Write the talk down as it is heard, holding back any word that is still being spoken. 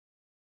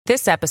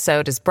This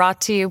episode is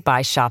brought to you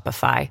by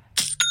Shopify.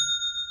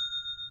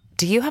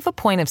 Do you have a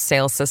point of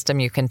sale system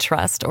you can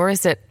trust, or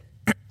is it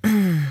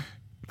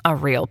a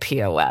real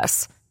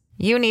POS?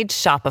 You need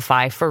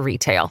Shopify for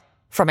retail.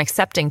 From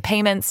accepting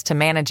payments to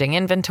managing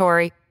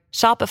inventory,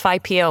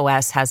 Shopify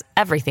POS has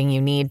everything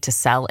you need to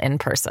sell in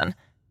person.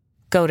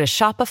 Go to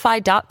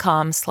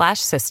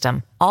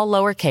shopify.com/system, all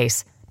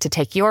lowercase, to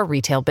take your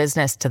retail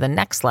business to the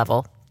next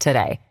level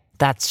today.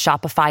 That's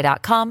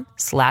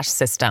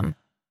shopify.com/system.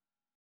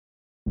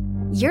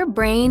 Your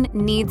brain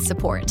needs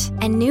support,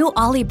 and new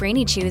Ollie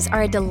Brainy Chews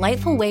are a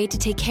delightful way to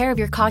take care of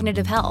your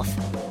cognitive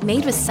health.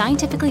 Made with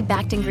scientifically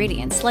backed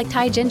ingredients like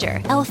Thai ginger,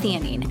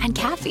 L-theanine, and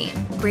caffeine,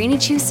 Brainy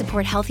Chews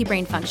support healthy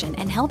brain function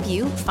and help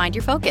you find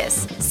your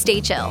focus,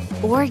 stay chill,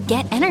 or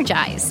get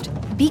energized.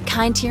 Be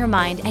kind to your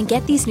mind and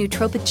get these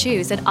nootropic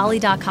chews at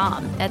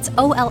ollie.com. That's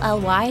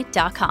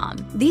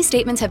OLLY.com. These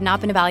statements have not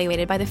been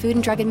evaluated by the Food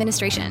and Drug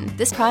Administration.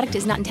 This product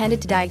is not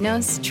intended to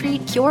diagnose,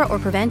 treat, cure, or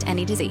prevent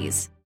any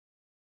disease.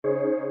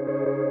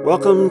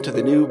 Welcome to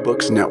the New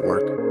Books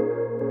Network.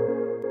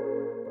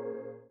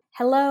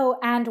 Hello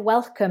and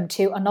welcome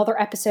to another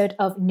episode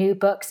of New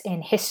Books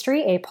in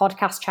History, a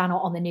podcast channel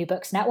on the New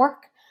Books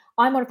Network.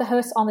 I'm one of the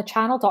hosts on the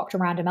channel, Dr.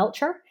 Miranda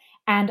Melcher,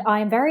 and I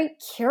am very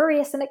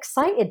curious and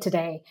excited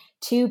today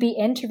to be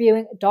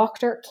interviewing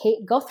Dr.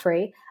 Kate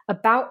Guthrie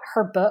about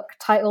her book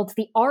titled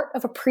The Art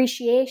of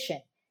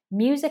Appreciation,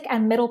 Music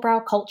and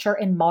Middlebrow Culture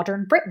in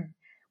Modern Britain,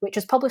 which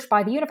was published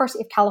by the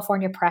University of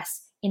California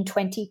Press in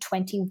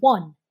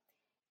 2021.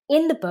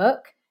 In the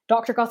book,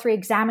 Dr. Guthrie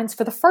examines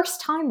for the first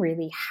time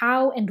really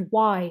how and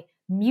why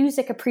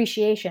music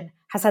appreciation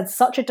has had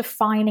such a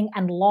defining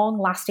and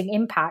long-lasting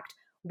impact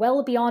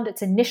well beyond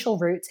its initial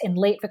roots in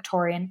late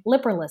Victorian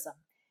liberalism.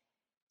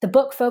 The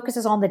book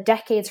focuses on the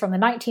decades from the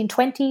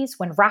 1920s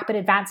when rapid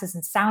advances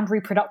in sound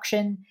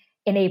reproduction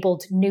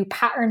enabled new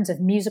patterns of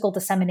musical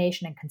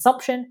dissemination and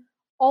consumption,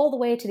 all the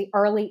way to the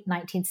early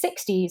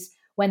 1960s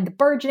when the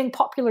burgeoning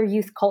popular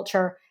youth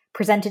culture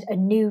presented a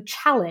new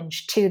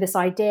challenge to this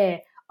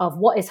idea of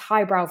what is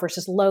highbrow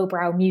versus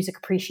lowbrow music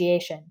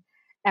appreciation.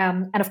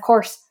 And of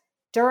course,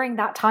 during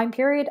that time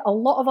period, a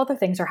lot of other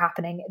things are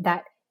happening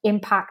that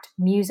impact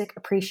music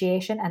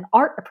appreciation and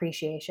art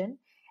appreciation.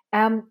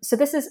 So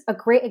this is a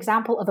great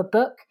example of a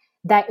book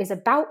that is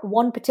about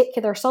one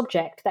particular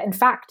subject that in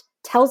fact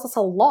tells us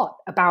a lot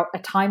about a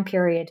time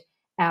period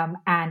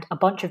and a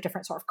bunch of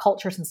different sort of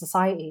cultures and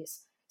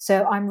societies.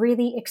 So I'm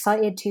really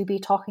excited to be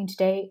talking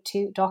today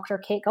to Dr.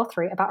 Kate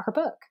Guthrie about her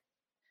book.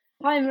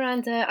 Hi,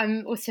 Miranda.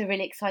 I'm also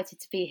really excited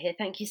to be here.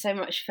 Thank you so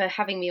much for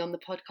having me on the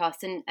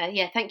podcast. And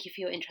thank you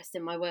for your interest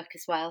in my work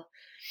as well.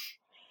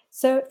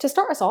 So to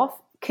start us off,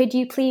 could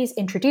you please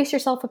introduce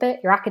yourself a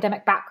bit, your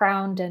academic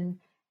background, and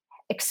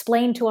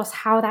explain to us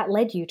how that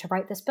led you to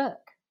write this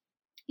book?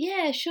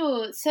 Yeah,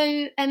 sure.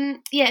 So,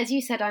 as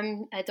you said,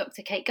 I'm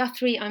Dr. Kate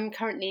Guthrie. I'm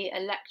currently a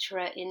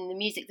lecturer in the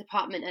music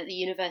department at the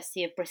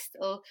University of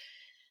Bristol.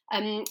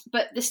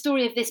 But the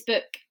story of this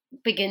book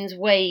begins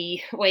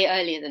way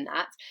earlier than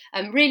that.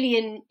 I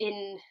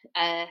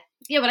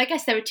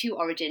guess there are two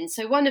origins.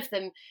 So one of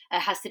them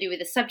has to do with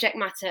the subject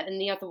matter, and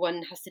the other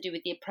one has to do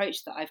with the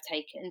approach that I've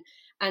taken.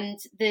 And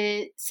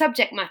the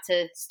subject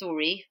matter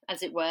story,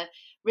 as it were,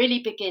 really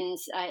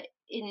begins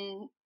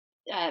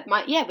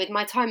with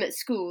my time at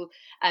school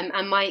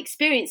and my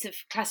experience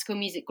of classical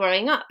music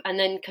growing up, and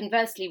then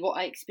conversely what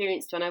I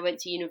experienced when I went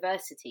to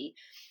university.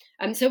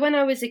 So when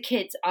I was a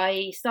kid,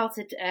 I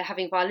started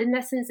having violin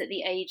lessons at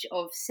the age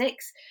of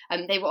 6.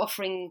 They were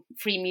offering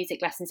free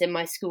music lessons in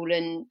my school,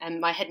 and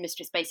my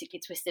headmistress basically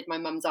twisted my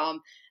mum's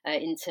arm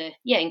into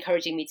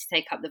encouraging me to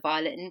take up the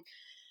violin.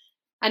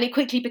 And it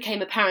quickly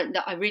became apparent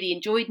that I really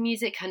enjoyed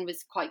music and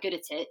was quite good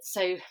at it.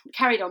 So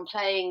carried on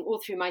playing all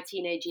through my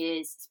teenage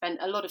years, spent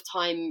a lot of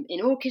time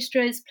in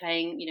orchestras,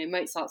 playing,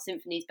 Mozart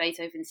symphonies,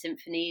 Beethoven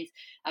symphonies,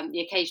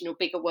 the occasional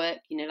bigger work,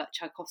 like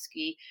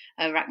Tchaikovsky,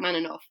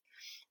 Rachmaninoff.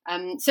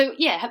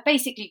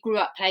 Basically grew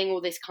up playing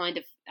all this kind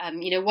of,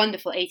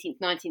 wonderful 18th,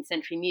 19th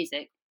century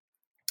music.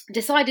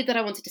 Decided that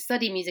I wanted to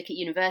study music at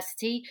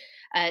university,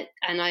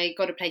 and I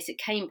got a place at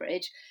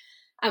Cambridge.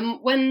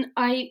 When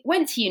I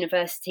went to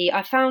university,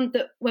 I found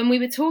that when we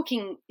were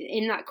talking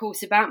in that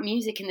course about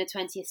music in the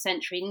 20th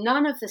century,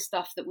 none of the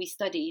stuff that we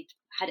studied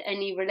had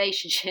any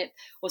relationship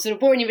or sort of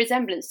bore any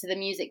resemblance to the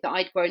music that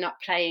I'd grown up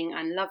playing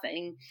and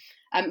loving.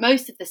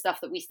 Most of the stuff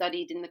that we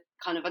studied in the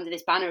kind of under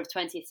this banner of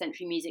 20th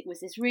century music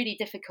was this really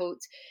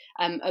difficult,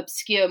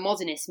 obscure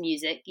modernist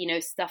music,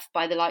 stuff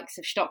by the likes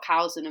of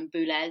Stockhausen and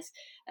Boulez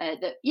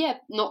that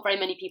not very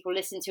many people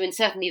listened to, and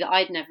certainly that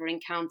I'd never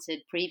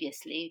encountered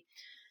previously.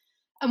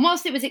 And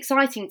whilst it was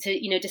exciting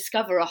to,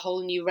 discover a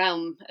whole new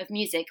realm of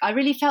music, I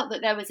really felt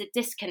that there was a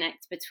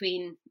disconnect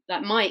between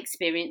my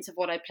experience of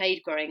what I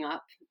played growing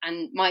up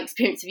and my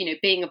experience of,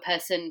 being a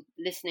person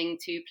listening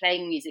to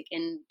playing music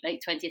in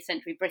late 20th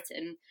century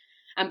Britain,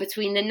 and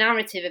between the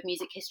narrative of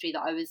music history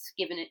that I was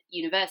given at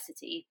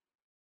university.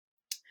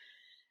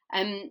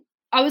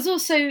 I was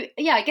also,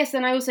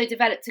 I also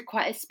developed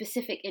quite a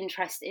specific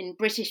interest in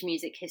British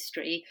music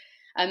history.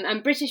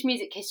 And British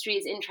music history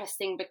is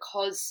interesting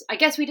because I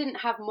guess we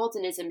didn't have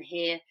modernism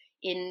here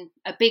in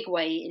a big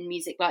way in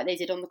music like they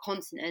did on the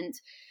continent.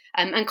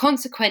 And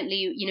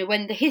consequently,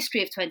 when the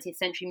history of 20th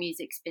century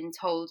music's been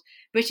told,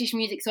 British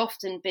music's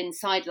often been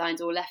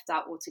sidelined or left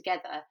out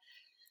altogether.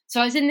 So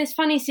I was in this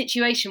funny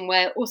situation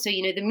where also,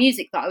 the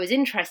music that I was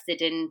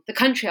interested in, the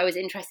country I was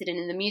interested in,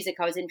 and the music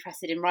I was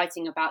interested in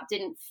writing about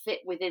didn't fit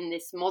within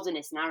this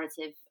modernist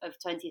narrative of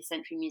 20th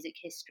century music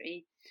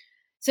history.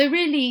 So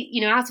really,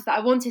 out of that,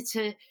 I wanted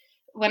to,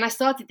 when I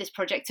started this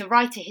project, to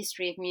write a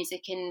history of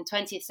music in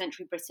 20th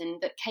century Britain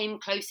that came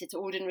closer to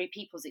ordinary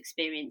people's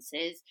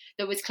experiences,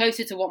 that was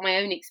closer to what my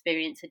own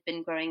experience had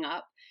been growing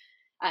up.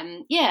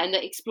 And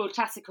that explored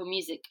classical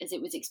music as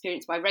it was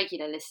experienced by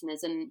regular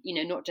listeners and,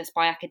 not just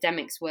by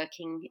academics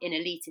working in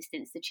elitist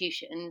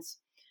institutions.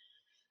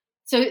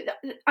 So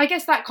I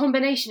guess that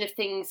combination of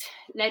things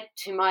led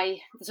to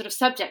the sort of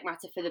subject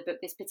matter for the book,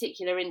 this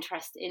particular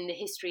interest in the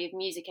history of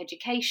music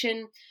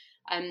education,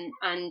 and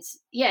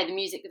the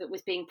music that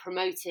was being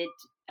promoted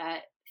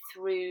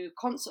through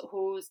concert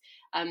halls,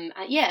 and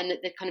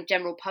that the kind of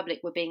general public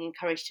were being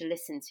encouraged to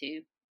listen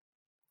to.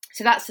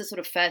 So that's the sort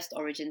of first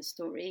origin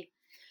story.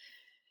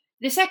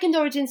 The second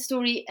origin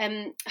story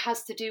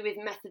has to do with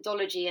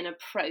methodology and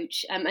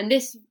approach, and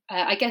this,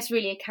 I guess,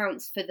 really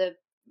accounts for the,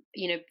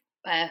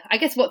 I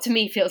guess what to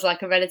me feels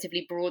like a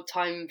relatively broad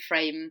time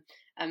frame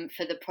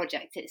for the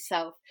project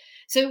itself.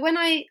 So when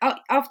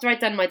after I'd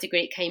done my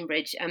degree at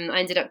Cambridge, I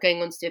ended up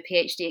going on to do a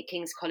PhD at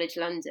King's College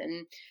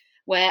London,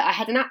 where I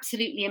had an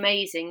absolutely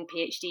amazing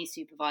PhD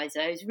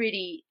supervisor. It was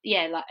really,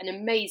 like an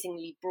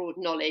amazingly broad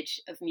knowledge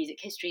of music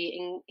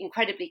history,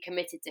 incredibly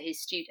committed to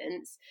his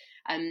students,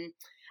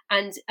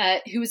 and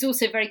who was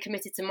also very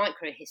committed to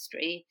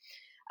microhistory.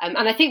 And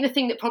I think the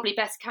thing that probably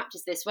best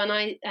captures this, when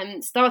I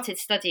started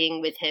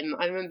studying with him,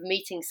 I remember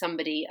meeting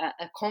somebody at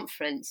a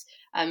conference,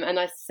 and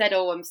I said,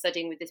 I'm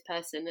studying with this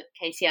person at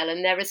KCL,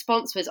 and their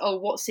response was,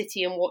 what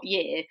city and what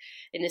year,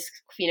 in this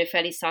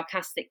fairly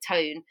sarcastic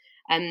tone.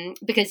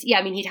 Because,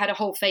 he'd had a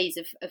whole phase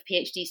of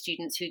PhD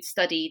students who'd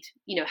studied,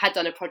 had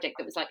done a project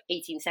that was like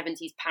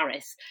 1870s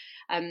Paris.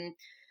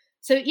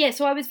 So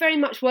I was very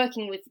much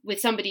working with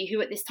somebody who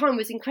at this time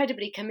was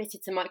incredibly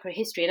committed to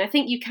microhistory. And I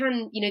think you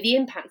can, the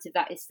impact of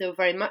that is still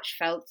very much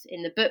felt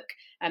in the book.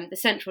 The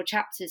central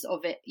chapters of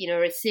it,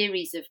 are a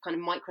series of kind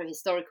of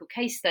microhistorical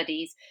case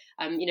studies,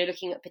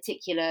 looking at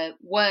particular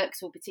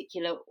works or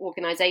particular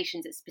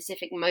organisations at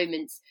specific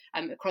moments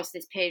across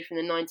this period from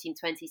the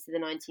 1920s to the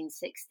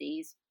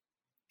 1960s.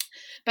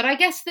 But I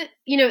guess that,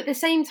 at the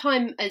same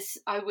time as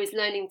I was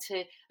learning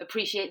to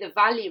appreciate the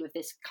value of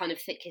this kind of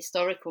thick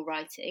historical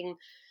writing,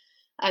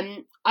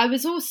 I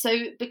was also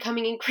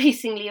becoming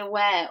increasingly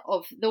aware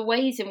of the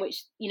ways in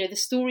which, the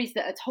stories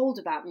that are told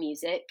about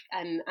music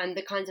and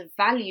the kinds of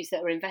values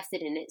that are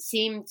invested in it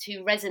seem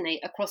to resonate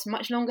across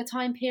much longer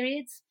time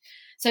periods.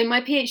 So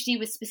my PhD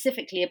was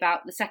specifically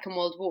about the Second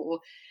World War,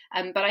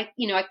 but I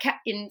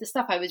kept in the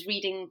stuff I was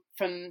reading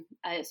from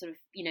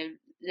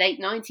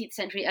late 19th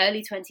century,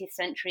 early 20th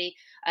century,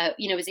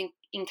 was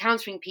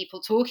encountering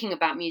people talking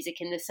about music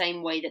in the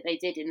same way that they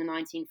did in the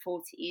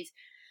 1940s.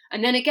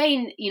 And then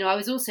again, I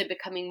was also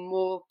becoming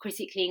more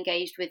critically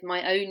engaged with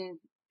my own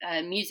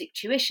music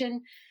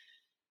tuition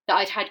that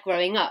I'd had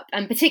growing up,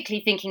 and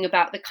particularly thinking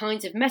about the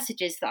kinds of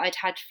messages that I'd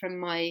had from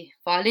my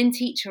violin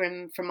teacher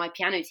and from my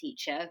piano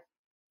teacher,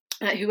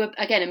 who were,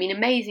 again,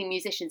 amazing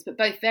musicians, but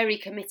both very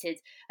committed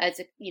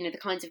to, the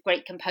kinds of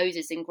great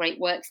composers and great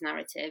works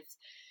narratives.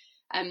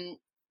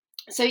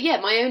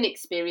 My own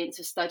experience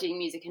of studying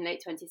music in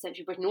late 20th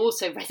century Britain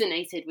also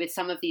resonated with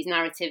some of these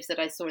narratives that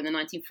I saw in the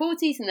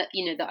 1940s and that,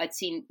 that I'd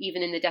seen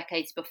even in the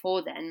decades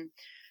before then.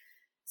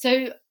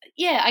 So,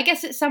 I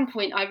guess at some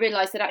point I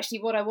realised that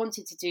actually what I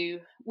wanted to do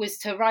was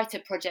to write a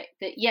project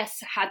that, yes,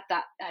 had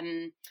that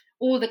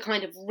all the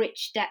kind of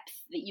rich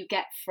depth that you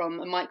get from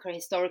a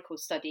microhistorical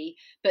study,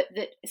 but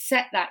that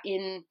set that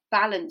in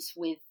balance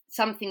with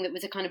something that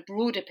was a kind of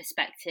broader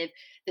perspective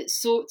that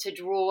sought to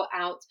draw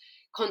out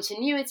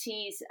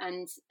continuities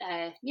and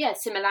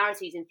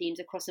similarities in themes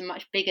across a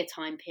much bigger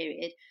time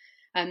period.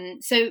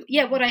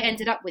 What I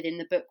ended up with in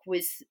the book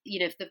was,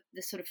 the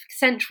sort of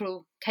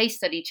central case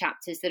study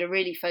chapters that are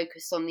really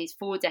focused on these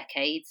 5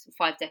 decades, the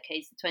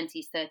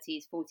 20s,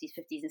 30s, 40s,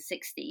 50s and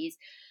 60s,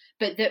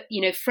 but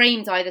that,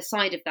 framed either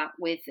side of that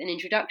with an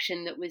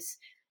introduction that was,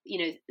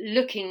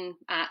 looking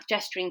at,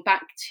 gesturing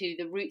back to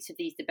the roots of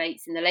these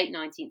debates in the late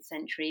 19th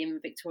century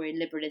and Victorian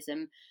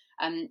liberalism.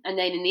 And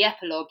then in the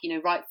epilogue,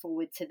 right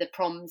forward to the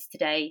proms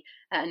today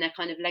and their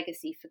kind of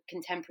legacy for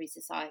contemporary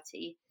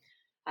society.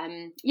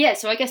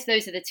 So I guess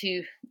those are the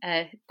two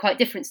quite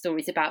different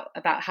stories about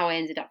how I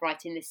ended up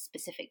writing this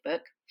specific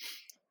book.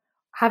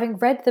 Having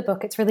read the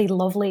book, it's really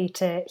lovely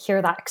to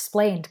hear that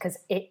explained because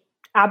it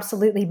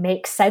absolutely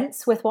makes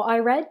sense with what I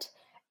read.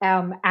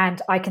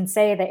 And I can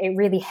say that it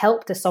really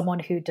helped as someone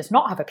who does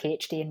not have a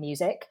PhD in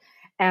music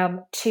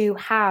to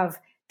have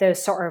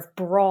those sort of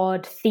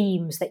broad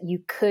themes that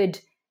you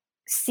could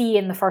see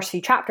in the first few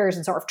chapters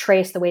and sort of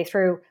trace the way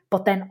through,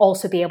 but then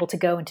also be able to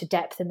go into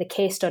depth in the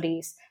case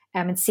studies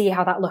and see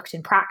how that looked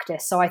in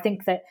practice. So I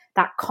think that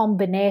that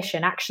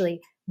combination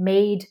actually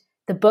made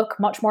the book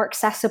much more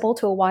accessible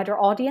to a wider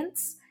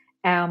audience,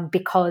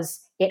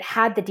 because it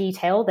had the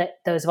detail that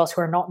those of us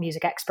who are not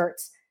music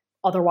experts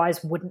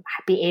otherwise wouldn't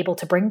be able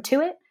to bring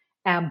to it,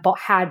 but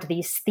had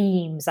these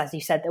themes, as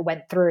you said, that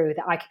went through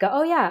that I could go,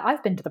 oh yeah,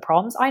 I've been to the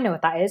proms, I know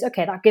what that is.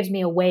 Okay, that gives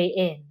me a way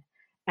in.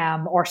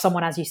 Or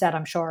someone, as you said,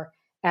 I'm sure,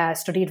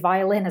 studied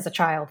violin as a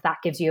child, that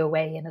gives you a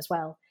way in as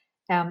well.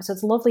 So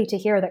it's lovely to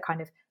hear that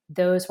kind of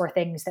those were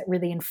things that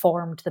really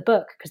informed the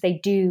book, because they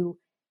do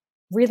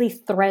really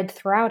thread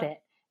throughout it.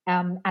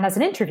 And as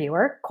an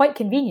interviewer, quite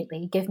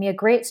conveniently, give me a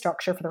great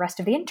structure for the rest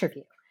of the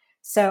interview.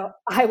 So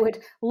I would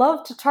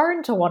love to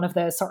turn to one of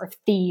those sort of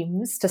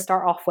themes to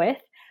start off with,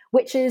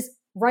 which is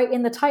right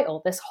in the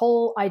title, this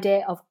whole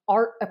idea of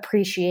art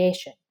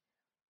appreciation.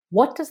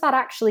 What does that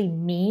actually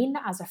mean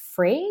as a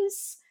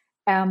phrase,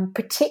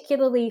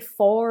 particularly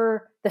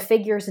for the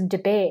figures and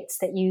debates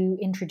that you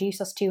introduce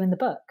us to in the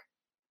book?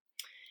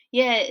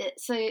 Yeah,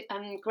 so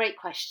great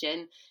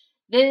question.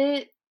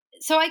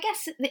 So I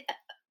guess the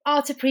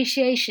art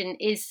appreciation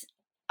is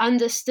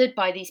understood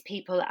by these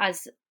people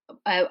as,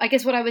 I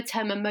guess, what I would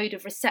term a mode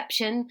of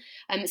reception.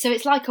 So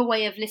it's like a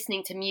way of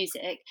listening to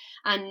music,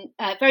 and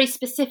very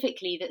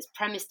specifically that's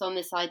premised on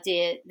this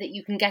idea that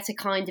you can get a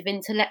kind of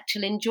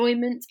intellectual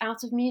enjoyment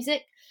out of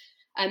music.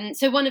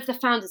 So one of the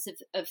founders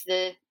of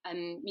the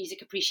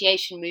music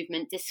appreciation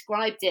movement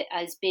described it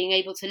as being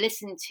able to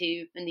listen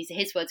to, and these are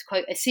his words,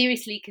 quote, a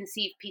seriously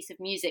conceived piece of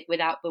music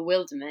without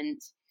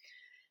bewilderment.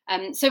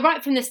 So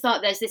right from the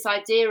start, there's this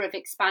idea of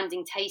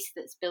expanding taste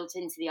that's built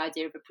into the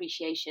idea of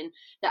appreciation,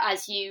 that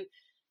as you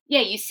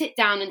sit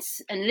down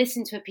and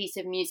listen to a piece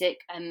of music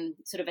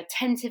sort of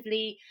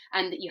attentively,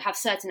 and that you have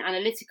certain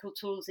analytical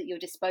tools at your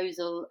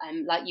disposal,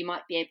 like you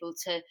might be able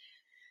to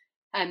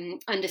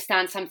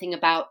understand something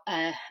about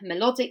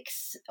melodic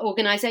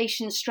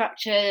organization,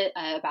 structure,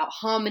 about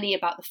harmony,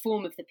 about the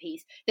form of the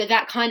piece,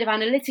 that kind of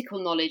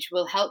analytical knowledge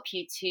will help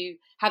you to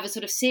have a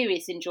sort of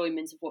serious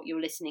enjoyment of what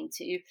you're listening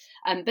to.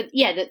 But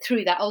yeah, that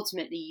through that,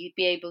 ultimately, you'd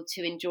be able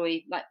to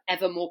enjoy like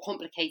ever more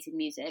complicated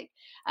music.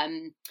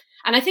 And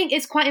I think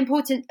it's quite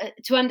important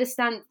to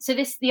understand. So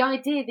the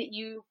idea that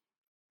you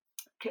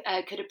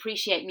could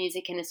appreciate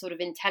music in a sort of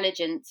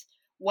intelligent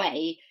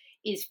way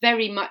is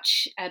very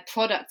much a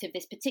product of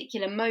this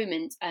particular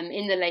moment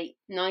in the late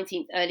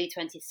 19th, early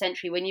 20th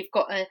century, when you've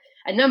got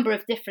a number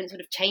of different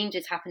sort of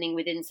changes happening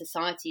within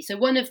society. So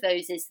one of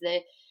those is the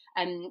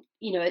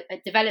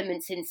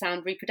developments in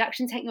sound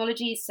reproduction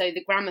technologies, so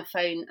the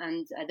gramophone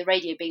and the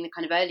radio being the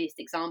kind of earliest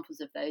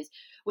examples of those,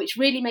 which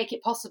really make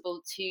it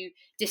possible to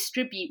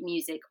distribute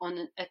music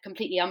on a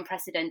completely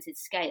unprecedented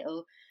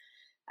scale.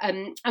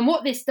 And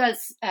what this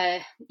does,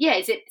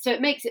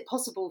 it makes it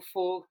possible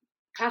for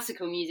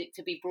classical music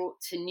to be brought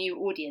to new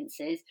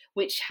audiences,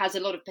 which has a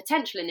lot of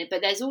potential in it.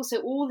 But there's also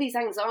all these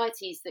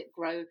anxieties that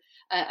grow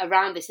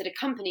around this, that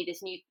accompany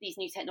these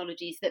new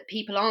technologies, that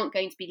people aren't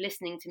going to be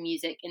listening to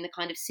music in the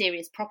kind of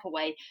serious, proper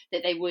way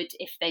that they would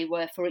if they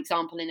were, for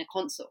example, in a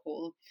concert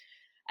hall.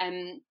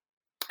 And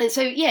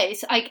so,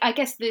 I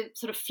guess the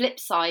sort of flip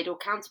side or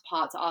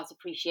counterpart to art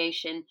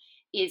appreciation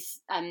is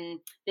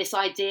this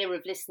idea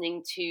of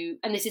listening to,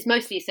 and this is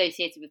mostly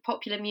associated with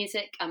popular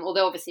music,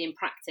 although obviously in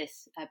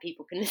practice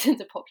people can listen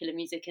to popular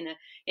music in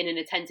an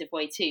attentive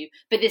way too.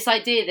 But this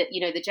idea that,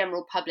 the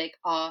general public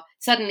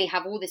suddenly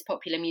have all this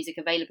popular music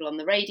available on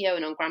the radio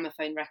and on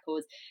gramophone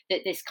records,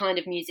 that this kind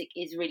of music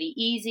is really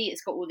easy,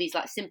 it's got all these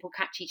like simple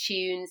catchy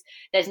tunes,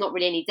 there's not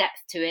really any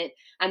depth to it,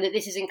 and that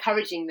this is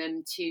encouraging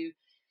them to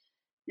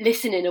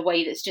listen in a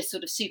way that's just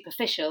sort of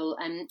superficial.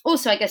 And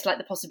also, I guess, like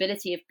the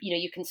possibility of,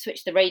 you can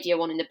switch the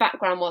radio on in the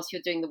background whilst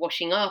you're doing the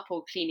washing up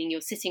or cleaning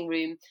your sitting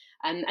room.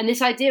 And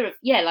this idea of,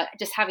 like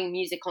just having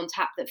music on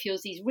tap that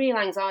fuels these real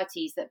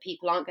anxieties that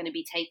people aren't going to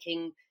be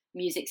taking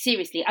music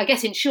seriously. I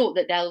guess, in short,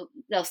 that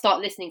they'll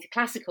start listening to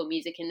classical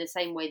music in the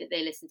same way that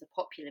they listen to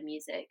popular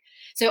music.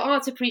 So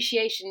art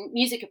appreciation,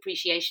 music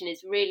appreciation,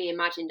 is really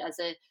imagined as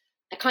a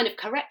kind of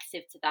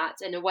corrective to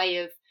that, and a way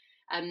of,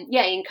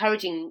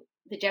 encouraging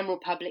the general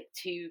public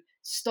to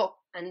stop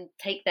and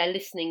take their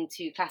listening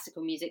to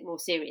classical music more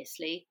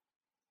seriously.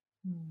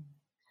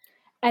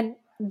 And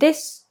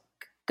this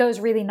goes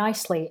really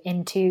nicely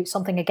into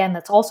something, again,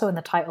 that's also in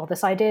the title,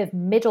 this idea of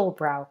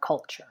middlebrow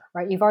culture,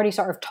 right? You've already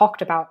sort of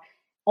talked about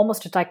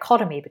almost a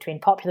dichotomy between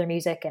popular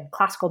music and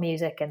classical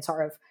music, and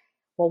sort of,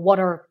 well, what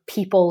are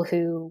people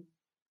who,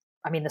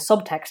 the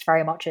subtext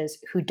very much is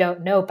who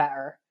don't know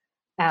better,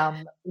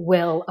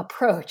 will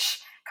approach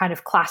kind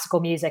of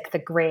classical music, the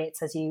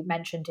greats, as you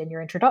mentioned in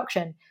your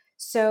introduction.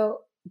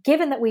 So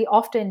given that we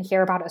often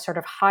hear about a sort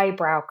of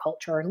highbrow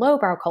culture or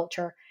lowbrow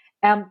culture,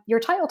 your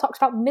title talks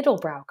about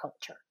middlebrow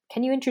culture.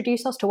 Can you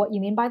introduce us to what you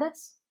mean by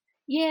this?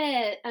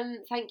 Yeah,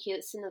 thank you.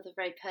 It's another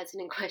very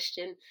pertinent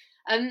question.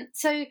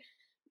 So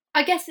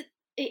I guess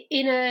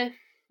in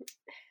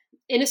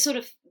a sort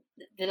of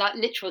the like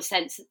literal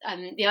sense,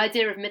 the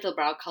idea of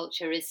middlebrow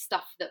culture is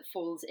stuff that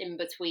falls in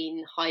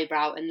between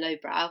highbrow and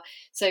lowbrow.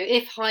 So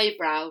if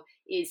highbrow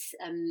is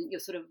your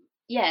sort of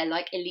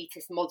like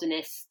elitist,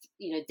 modernist,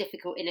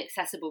 difficult,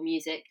 inaccessible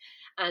music,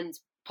 and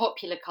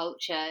popular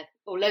culture,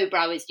 or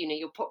lowbrow is,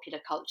 your popular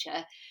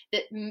culture,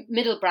 that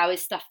middlebrow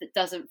is stuff that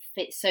doesn't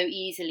fit so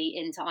easily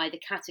into either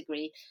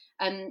category.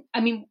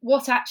 I mean,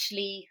 what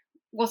actually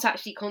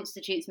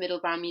constitutes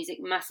middlebrow music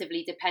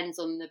massively depends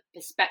on the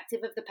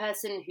perspective of the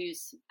person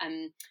who's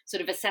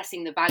sort of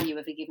assessing the value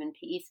of a given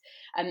piece.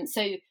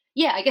 So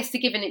yeah, I guess to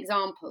give an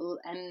example,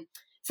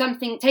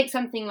 take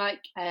something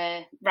like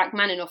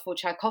Rachmaninoff or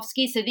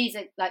Tchaikovsky. So these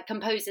are like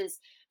composers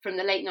from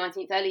the late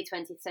 19th, early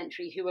 20th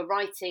century who were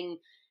writing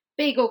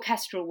big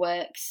orchestral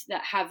works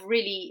that have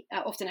really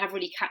often have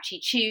really catchy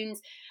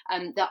tunes,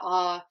 that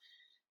are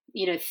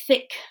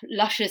thick,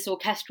 luscious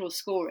orchestral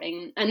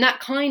scoring, and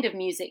that kind of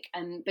music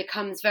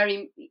becomes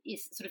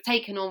is sort of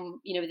taken on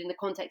within the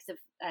context of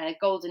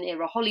golden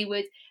era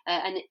Hollywood,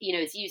 and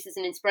is used as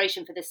an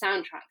inspiration for the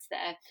soundtracks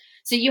there.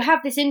 So you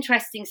have this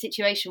interesting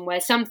situation where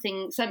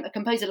a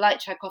composer like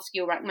Tchaikovsky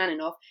or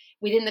Rachmaninoff,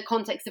 within the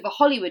context of a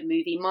Hollywood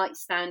movie, might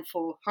stand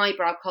for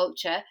highbrow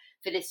culture,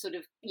 for this sort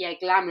of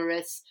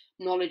glamorous,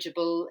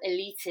 knowledgeable,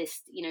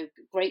 elitist,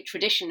 great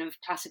tradition of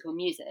classical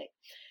music.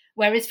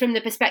 Whereas from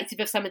the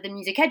perspective of some of the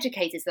music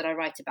educators that I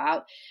write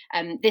about,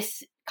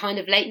 this kind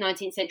of late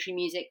 19th century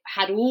music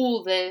had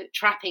all the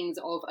trappings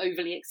of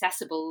overly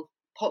accessible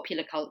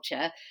popular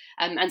culture.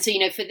 And so,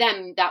 for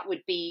them, that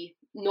would be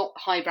not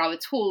highbrow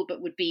at all,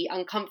 but would be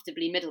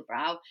uncomfortably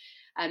middlebrow.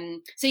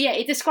 So yeah,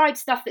 it describes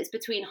stuff that's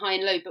between high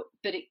and low,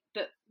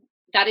 but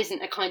that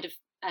isn't a kind of,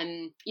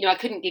 I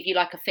couldn't give you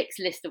like a fixed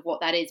list of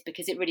what that is,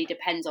 because it really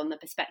depends on the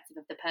perspective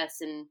of the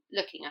person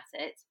looking at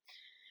it.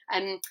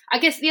 I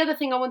guess the other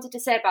thing I wanted to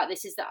say about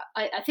this is that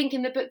I think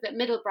in the book that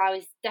middlebrow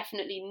is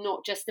definitely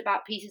not just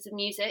about pieces of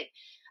music.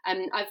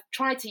 I've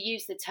tried to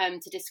use the term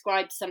to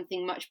describe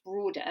something much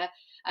broader,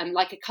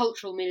 like a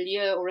cultural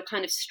milieu or a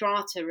kind of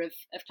strata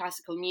of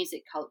classical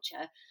music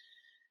culture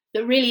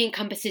that really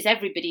encompasses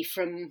everybody,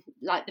 from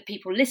like the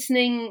people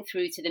listening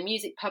through to the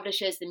music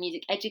publishers, the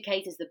music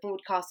educators, the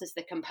broadcasters,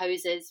 the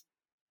composers.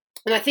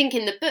 And I think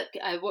in the book,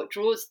 what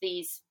draws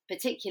this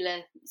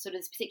particular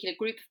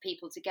group of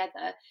people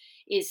together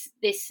is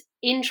this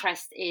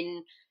interest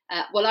in,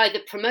 either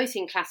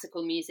promoting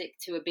classical music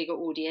to a bigger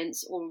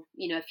audience, or,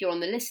 if you're on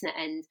the listener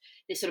end,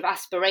 this sort of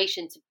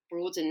aspiration to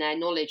broaden their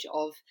knowledge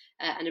of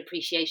and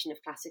appreciation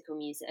of classical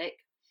music.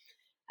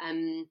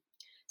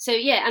 So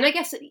yeah, and I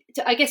guess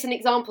an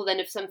example then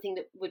of something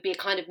that would be a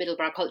kind of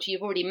middlebrow culture.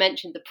 You've already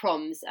mentioned the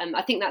proms.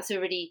 I think that's a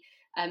really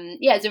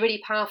it's a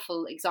really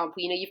powerful example.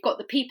 You've got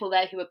the people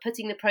there who are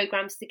putting the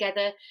programs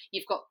together.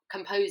 You've got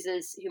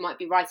composers who might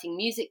be writing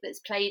music that's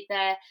played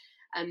there.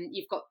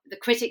 You've got the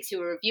critics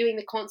who are reviewing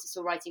the concerts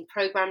or writing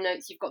program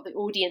notes. You've got the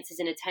audiences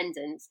in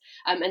attendance.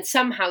 And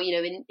somehow,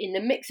 in the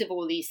mix of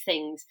all these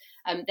things,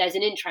 there's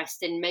an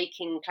interest in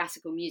making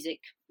classical music,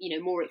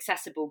 more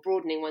accessible,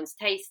 broadening one's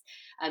taste.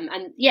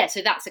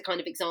 So that's a kind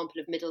of example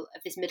of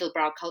this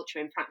middlebrow culture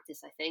in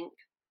practice, I think.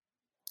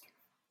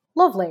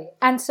 Lovely.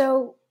 And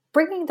so,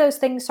 bringing those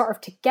things sort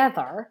of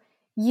together,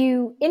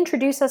 you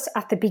introduce us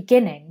at the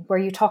beginning where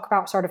you talk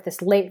about sort of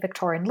this late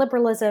Victorian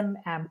liberalism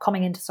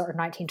coming into sort of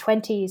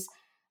 1920s,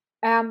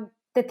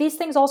 that these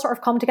things all sort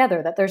of come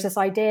together, that there's this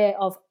idea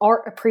of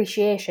art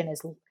appreciation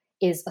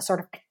is a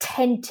sort of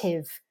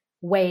attentive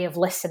way of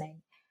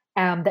listening,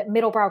 that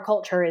middlebrow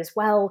culture is,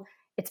 well,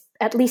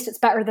 at least it's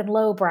better than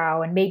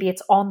lowbrow, and maybe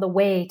it's on the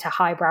way to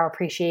highbrow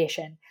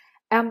appreciation.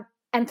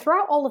 And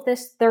throughout all of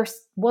this, there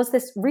was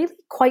this really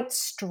quite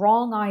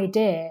strong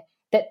idea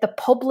that the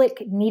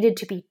public needed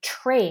to be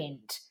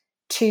trained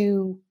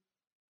to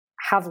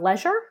have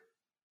leisure,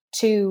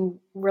 to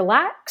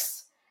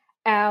relax,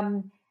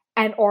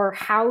 or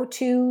how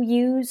to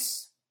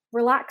use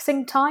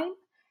relaxing time.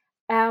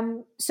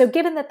 So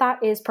given that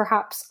is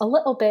perhaps a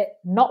little bit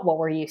not what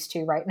we're used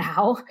to right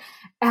now,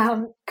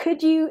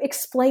 could you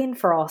explain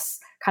for us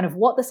kind of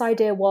what this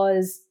idea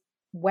was,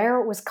 where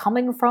it was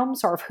coming from,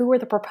 sort of who were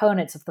the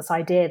proponents of this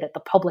idea that the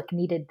public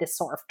needed this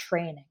sort of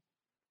training?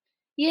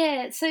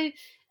 Yeah, so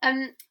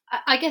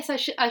I guess I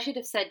should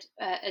have said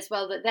as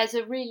well that there's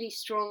a really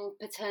strong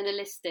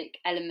paternalistic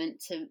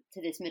element to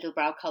this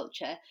middlebrow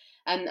culture,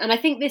 and I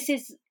think this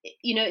is,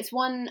 it's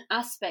one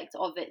aspect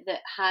of it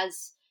that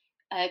has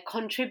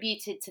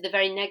contributed to the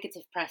very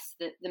negative press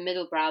that the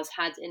middlebrows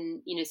had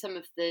in some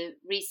of the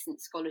recent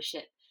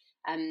scholarship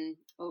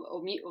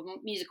or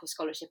musical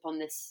scholarship on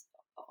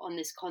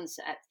this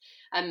concept.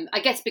 I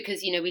guess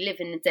because we live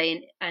in a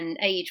day and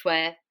age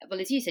where,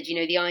 well, as you said,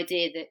 the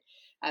idea that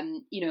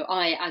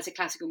I, as a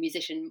classical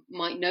musician,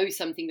 might know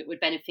something that would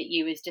benefit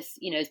you is just,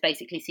 is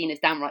basically seen as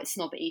downright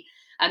snobby.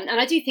 And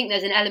I do think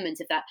there's an element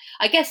of that.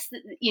 I guess,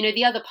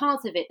 the other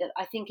part of it that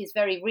I think is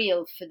very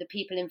real for the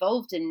people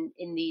involved in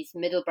these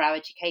middlebrow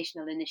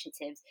educational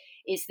initiatives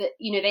is that,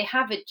 they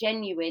have a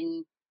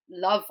genuine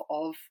love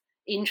of,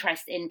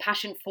 interest in,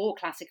 passion for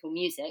classical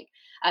music.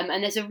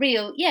 And there's a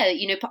real,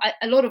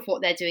 a lot of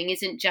what they're doing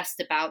isn't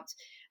just about,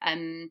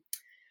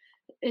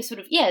 it's sort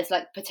of, it's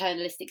like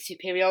paternalistic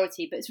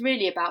superiority, but it's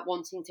really about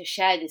wanting to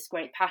share this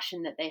great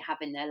passion that they have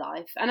in their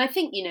life. And I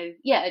think,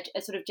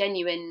 a sort of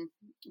genuine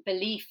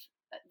belief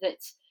that,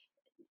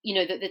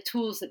 that the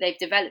tools that they've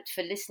developed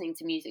for listening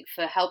to music,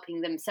 for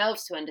helping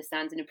themselves to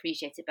understand and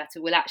appreciate it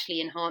better, will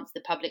actually enhance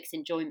the public's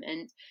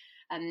enjoyment.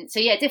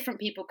 Different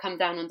people come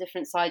down on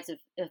different sides of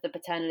the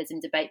paternalism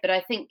debate. But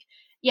I think,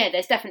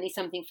 there's definitely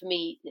something for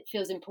me that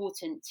feels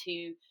important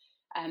to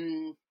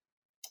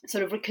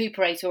sort of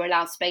recuperate or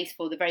allow space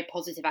for the very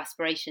positive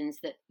aspirations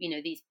that,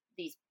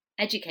 these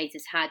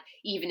educators had,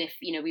 even if,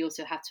 we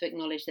also have to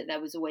acknowledge that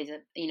there was always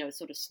a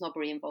sort of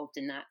snobbery involved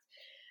in that.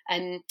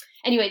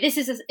 Anyway,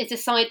 it's a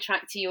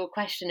sidetrack to your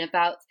question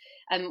about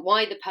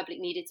why the public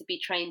needed to be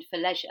trained for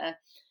leisure.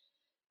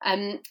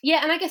 And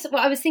I guess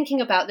I was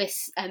thinking about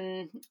this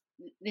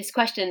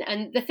question,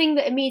 and the thing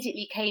that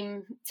immediately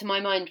came to my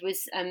mind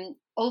was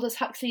Aldous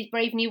Huxley's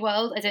Brave New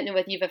World. I don't know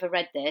whether you've ever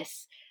read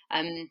this.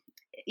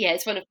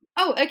 It's one of...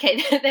 Oh,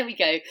 okay, there we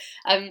go.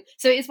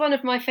 So it's one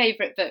of my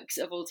favourite books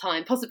of all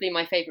time, possibly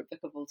my favourite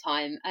book of all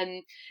time.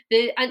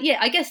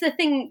 I guess the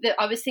thing that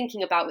I was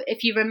thinking about,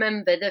 if you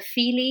remember the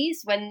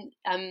Feelies, when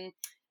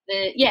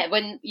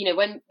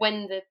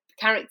the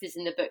characters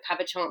in the book have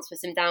a chance for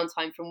some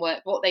downtime from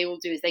work, what they all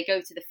do is they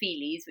go to the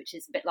Feelies, which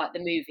is a bit like the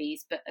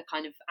movies, but a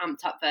kind of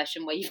amped up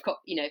version where you've got,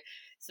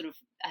 sort of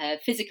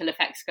physical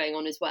effects going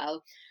on as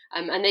well.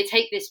 And they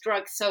take this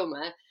drug,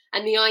 Soma.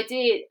 And the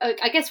idea,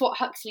 I guess what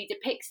Huxley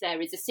depicts there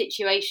is a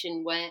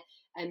situation where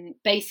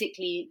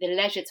basically the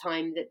leisure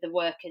time that the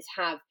workers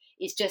have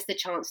is just a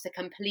chance to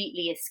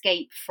completely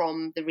escape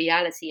from the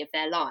reality of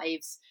their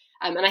lives.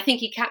 And I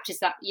think he captures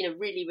that,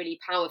 really, really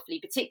powerfully,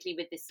 particularly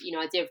with this,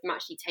 idea of them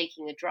actually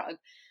taking a drug.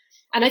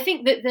 And I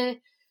think that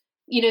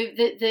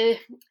the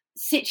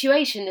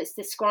situation that's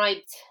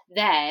described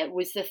there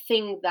was the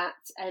thing that,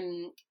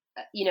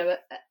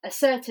 a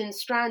certain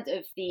strand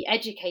of the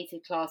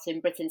educated class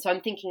in Britain. So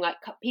I'm thinking like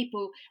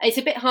people, it's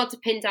a bit hard to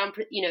pin down,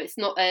 it's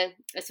not a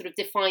sort of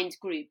defined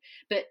group,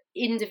 but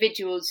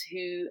individuals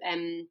who,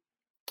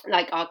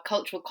 like our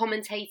cultural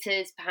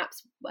commentators,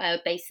 perhaps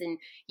based in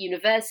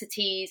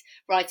universities,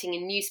 writing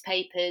in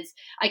newspapers.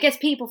 I guess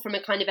people from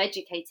a kind of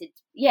educated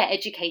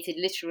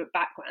literate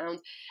background,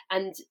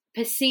 and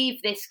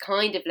perceive this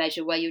kind of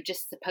leisure where you're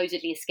just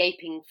supposedly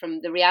escaping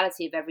from the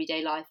reality of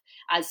everyday life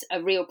as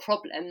a real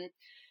problem.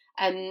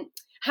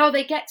 How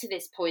they get to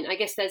this point, I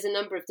guess there's a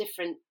number of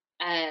different...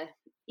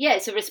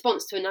 it's a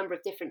response to a number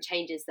of different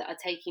changes that are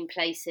taking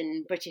place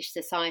in British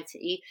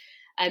society.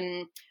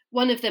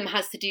 One of them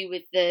has to do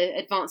with the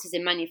advances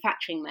in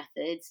manufacturing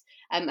methods.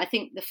 I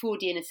think the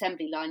Fordian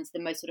assembly line is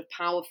the most sort of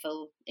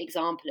powerful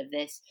example of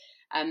this.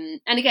 And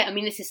again, I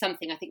mean, this is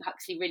something I think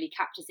Huxley really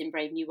captures in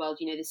Brave New World,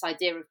 this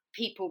idea of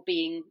people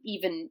being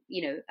even,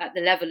 at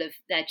the level of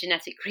their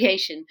genetic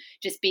creation,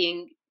 just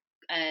being,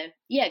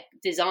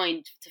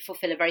 designed to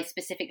fulfill a very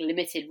specific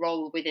limited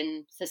role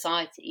within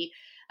society.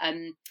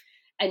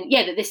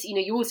 That this,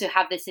 you also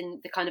have this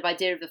in the kind of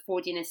idea of the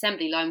Fordian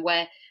assembly line,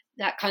 where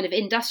that kind of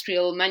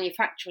industrial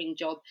manufacturing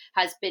job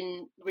has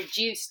been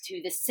reduced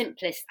to the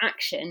simplest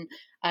action.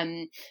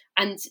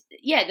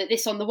 That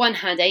this on the one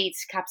hand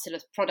aids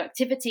capitalist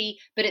productivity,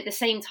 but at the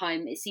same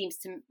time it seems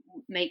to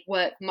make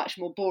work much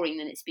more boring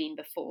than it's been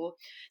before.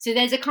 So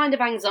there's a kind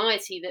of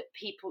anxiety that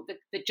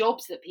the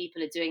jobs that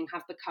people are doing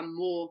have become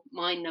more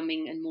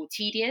mind-numbing and more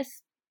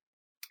tedious.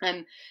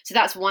 So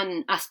that's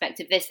one aspect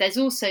of this. There's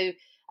also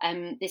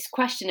this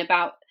question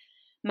about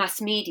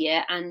mass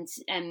media and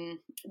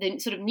the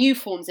sort of new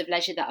forms of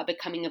leisure that are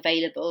becoming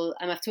available.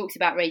 I've talked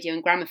about radio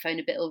and gramophone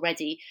a bit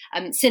already.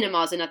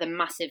 Cinema is another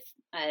massive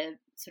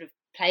sort of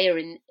player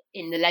in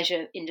the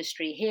leisure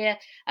industry here,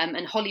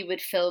 and Hollywood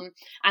film.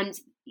 And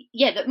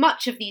that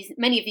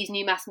many of these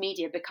new mass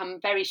media become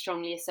very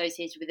strongly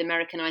associated with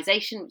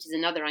Americanization, which is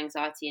another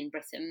anxiety in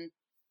Britain.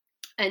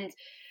 And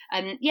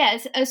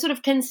it's a sort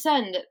of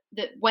concern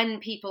that when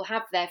people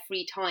have their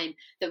free time,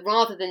 that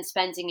rather than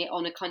spending it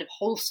on a kind of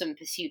wholesome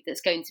pursuit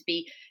that's going to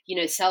be,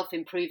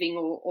 self-improving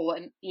or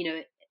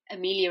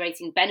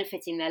ameliorating,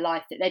 benefiting their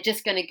life, that they're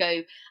just going to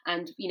go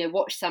and,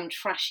 watch some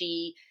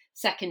trashy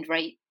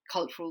second-rate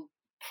cultural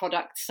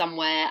product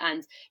somewhere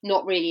and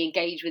not really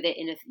engage with it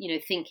in a,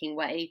 thinking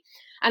way.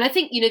 And I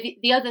think,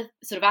 the other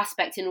sort of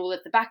aspect in all of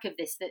the back of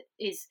this that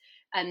is,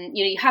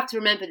 you have to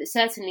remember that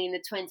certainly in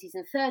the 20s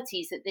and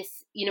 30s that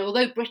this,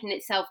 although Britain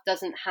itself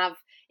doesn't have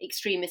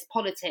extremist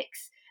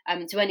politics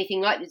to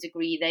anything like the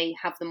degree they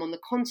have them on the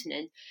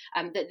continent,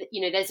 that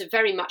there's a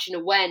very much an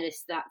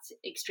awareness that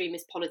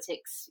extremist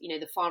politics,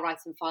 the far right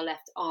and far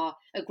left, are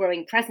a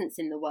growing presence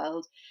in the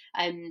world.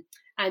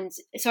 And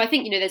so I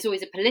think, there's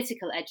always a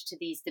political edge to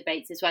these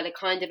debates as well, a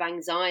kind of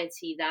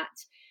anxiety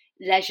that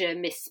leisure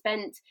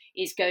misspent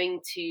is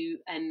going to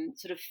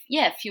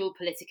fuel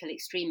political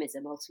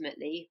extremism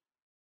ultimately.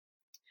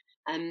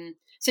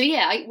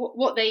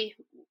 What they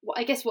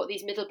I guess what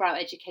these middlebrow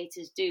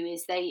educators do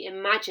is they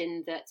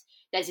imagine that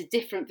there's a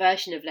different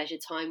version of leisure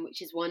time,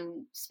 which is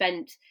one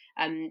spent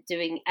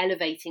doing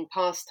elevating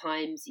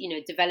pastimes,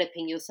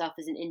 developing yourself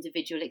as an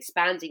individual,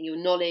 expanding your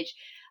knowledge,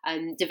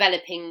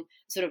 developing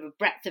sort of a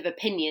breadth of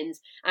opinions,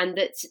 and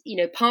that,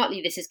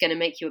 partly this is going to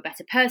make you a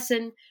better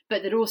person,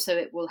 but that also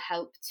it will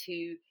help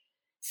to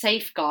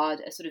safeguard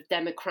a sort of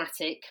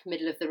democratic,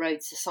 middle of the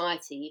road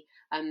society,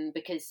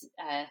 because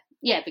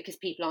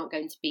people aren't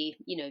going to be,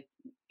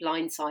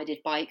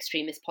 blindsided by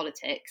extremist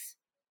politics.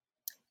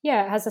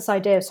 Yeah, it has this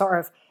idea of sort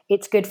of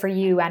it's good for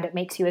you and it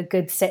makes you a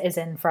good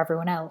citizen for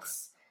everyone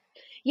else.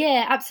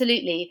 Yeah,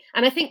 absolutely.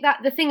 And I think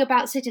that the thing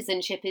about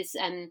citizenship is,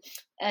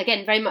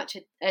 again, very much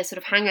a sort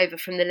of hangover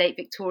from the late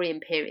Victorian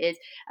period.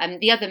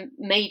 The other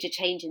major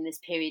change in this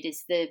period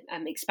is the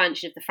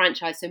expansion of the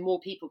franchise, so more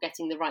people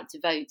getting the right to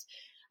vote.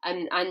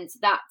 And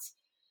that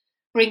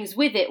brings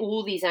with it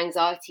all these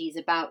anxieties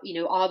about,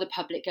 are the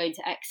public going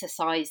to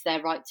exercise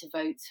their right to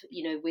vote,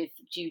 with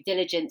due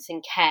diligence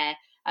and care?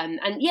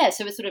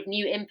 So a sort of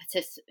new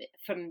impetus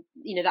from,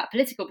 that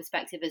political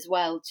perspective as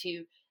well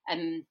to,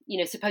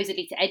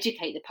 supposedly to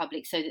educate the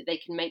public so that they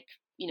can make,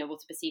 what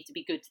are perceived to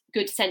be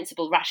good,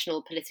 sensible,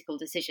 rational political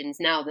decisions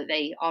now that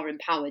they are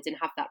empowered and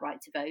have that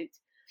right to vote.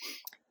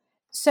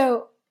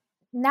 So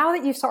now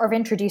that you've sort of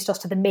introduced us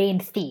to the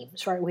main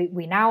themes, right,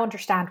 we now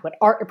understand what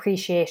art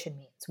appreciation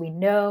means. We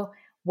know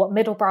what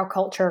middlebrow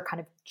culture kind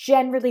of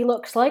generally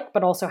looks like,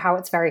 but also how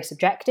it's very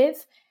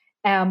subjective.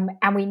 And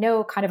we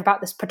know kind of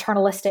about this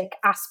paternalistic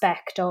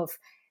aspect of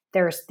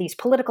there's these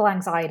political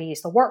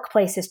anxieties, the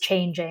workplace is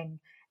changing,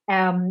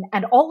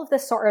 and all of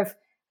this sort of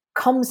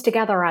comes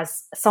together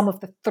as some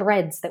of the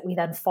threads that we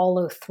then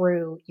follow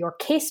through your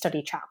case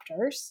study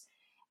chapters.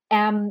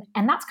 And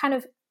that's kind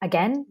of,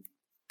 again,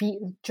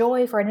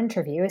 joy for an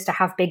interview is to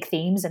have big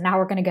themes. And now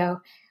we're going to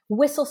go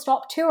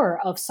whistle-stop tour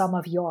of some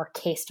of your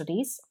case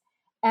studies.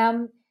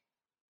 And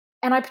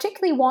I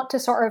particularly want to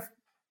sort of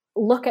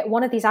look at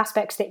one of these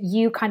aspects that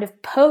you kind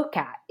of poke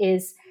at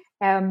is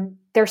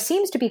there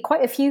seems to be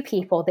quite a few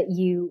people that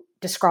you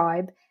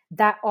describe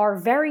that are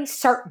very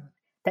certain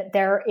that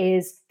there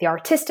is the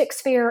artistic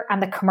sphere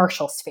and the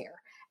commercial sphere.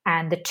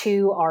 And the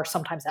two are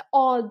sometimes at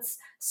odds,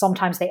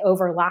 sometimes they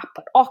overlap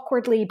but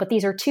awkwardly, but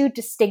these are two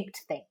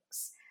distinct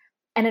things.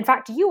 And in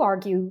fact, you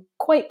argue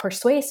quite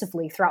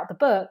persuasively throughout the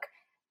book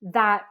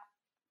that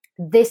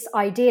this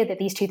idea that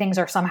these two things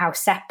are somehow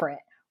separate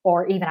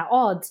or even at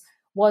odds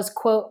was,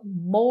 quote,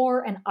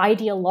 more an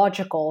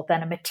ideological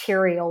than a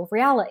material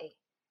reality.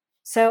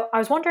 So I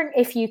was wondering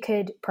if you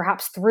could,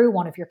 perhaps through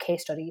one of your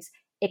case studies,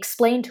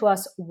 explain to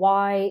us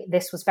why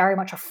this was very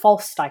much a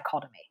false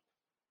dichotomy.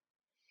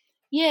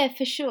 Yeah,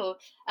 for sure.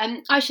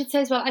 I should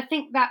say as well, I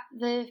think that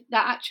that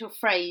actual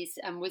phrase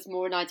was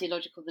more an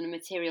ideological than a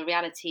material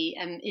reality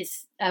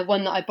is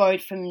one that I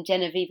borrowed from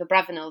Genevieve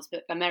Bravenel's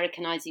book,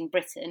 Americanizing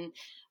Britain,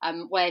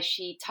 where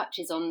she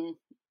touches on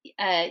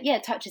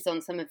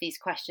some of these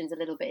questions a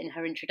little bit in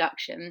her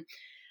introduction.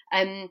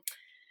 So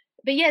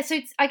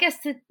it's, I guess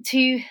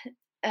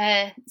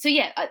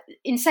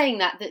in saying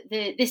that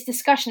this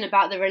discussion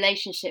about the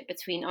relationship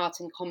between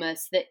art and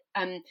commerce that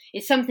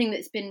is something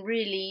that's been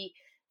really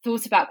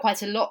thought about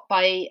quite a lot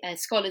by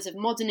scholars of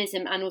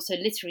modernism and also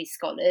literary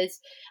scholars.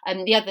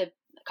 The other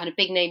kind of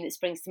big name that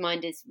springs to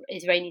mind is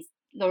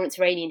Lawrence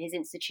Rainey and his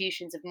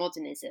Institutions of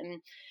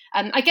Modernism.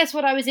 I guess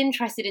what I was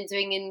interested in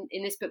doing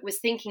in this book was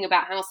thinking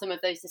about how some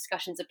of those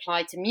discussions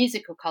apply to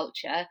musical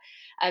culture,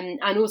 and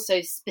also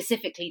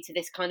specifically to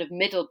this kind of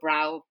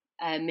middlebrow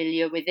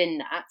milieu within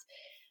that.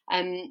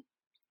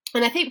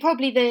 And I think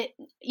probably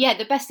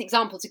the best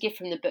example to give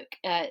from the book,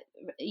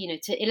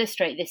 to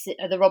illustrate this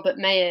are the Robert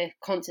Mayer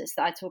concerts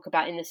that I talk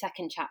about in the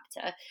second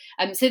chapter.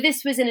 So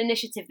this was an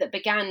initiative that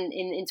began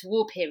in the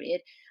interwar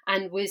period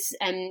and was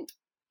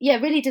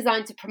really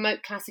designed to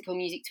promote classical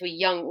music to a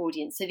young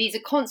audience. So these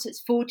are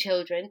concerts for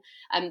children.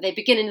 They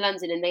begin in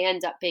London and they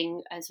end up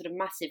being a sort of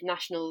massive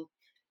national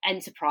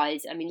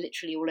enterprise. I mean,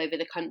 literally all over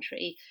the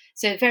country.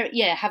 So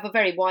have a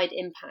very wide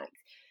impact.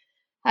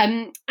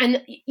 And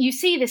you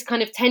see this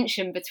kind of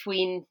tension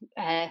between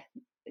a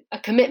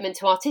commitment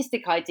to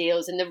artistic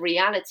ideals and the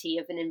reality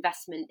of an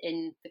investment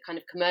in the kind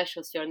of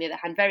commercial sphere, on the other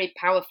hand, very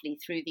powerfully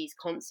through these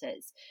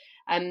concerts.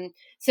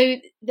 So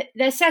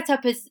they're set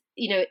up as,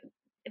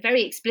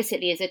 very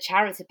explicitly as a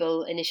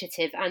charitable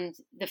initiative. And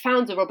the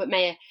founder, Robert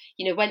Mayer,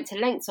 went to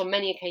lengths on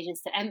many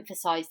occasions to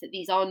emphasize that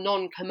these are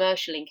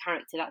non-commercial in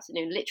character. That's,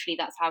 literally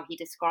that's how he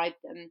described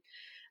them.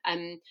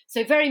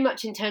 So very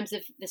much in terms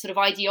of the sort of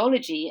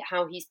ideology,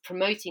 how he's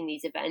promoting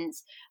these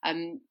events,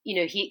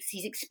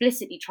 he's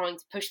explicitly trying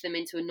to push them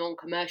into a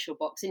non-commercial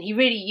box, and he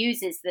really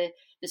uses the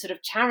sort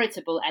of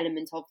charitable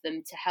element of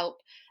them to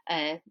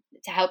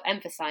help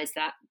emphasize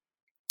that.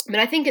 But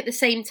I think at the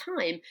same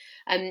time,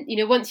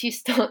 once you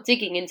start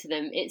digging into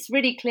them, it's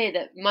really clear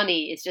that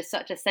money is just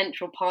such a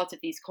central part of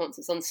these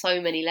concerts on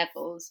so many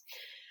levels.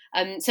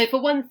 So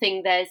for one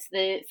thing, there's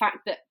the fact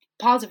that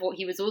part of what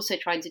he was also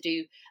trying to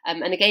do,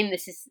 and again,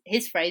 this is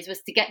his phrase,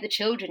 was to get the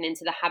children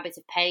into the habit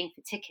of paying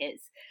for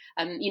tickets.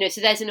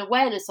 So there's an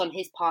awareness on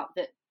his part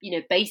that,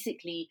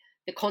 basically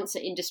the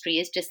concert industry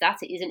is just that,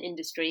 it is an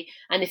industry.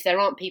 And if there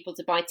aren't people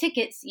to buy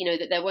tickets,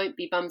 that there won't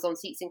be bums on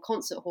seats in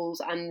concert halls,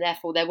 and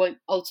therefore there won't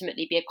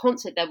ultimately be a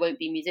concert, there won't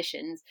be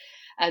musicians.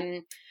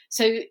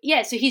 So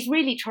he's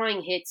really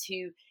trying here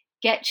to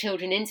get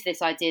children into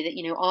this idea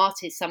that,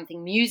 art is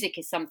something, music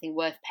is something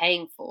worth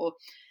paying for.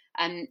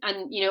 And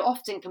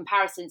often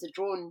comparisons are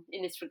drawn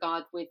in this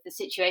regard with the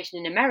situation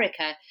in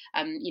America,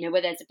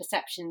 where there's a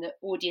perception that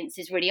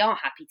audiences really are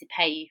happy to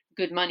pay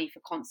good money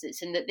for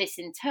concerts, and that this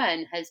in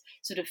turn has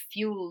sort of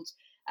fueled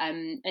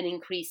an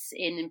increase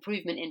in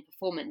improvement in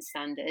performance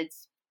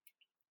standards.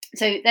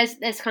 So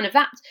there's kind of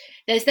that.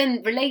 There's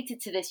then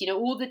related to this,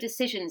 all the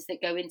decisions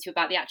that go into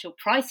about the actual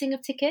pricing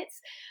of tickets.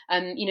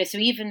 So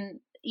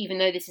even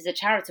though this is a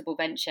charitable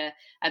venture,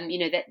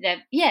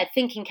 they're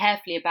thinking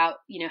carefully about,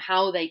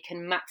 how they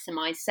can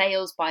maximize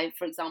sales by,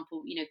 for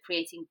example,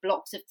 creating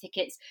blocks of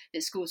tickets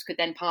that schools could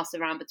then pass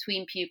around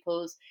between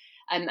pupils.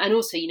 And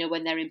also,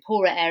 when they're in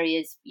poorer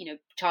areas,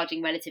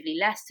 charging relatively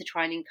less to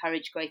try and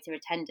encourage greater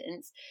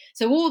attendance.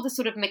 So all the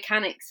sort of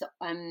mechanics,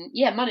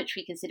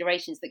 monetary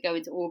considerations that go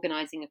into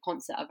organising a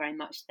concert are very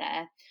much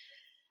there.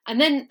 And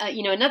then,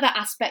 another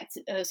aspect,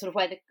 sort of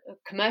where the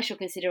commercial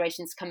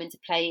considerations come into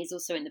play, is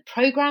also in the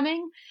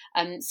programming.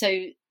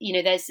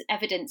 There's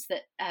evidence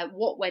that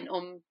what went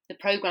on the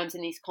programs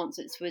in these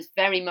concerts was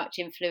very much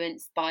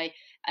influenced by,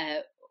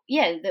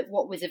 that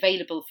what was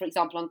available, for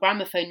example, on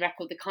gramophone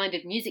record, the kind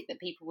of music that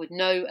people would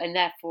know, and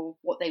therefore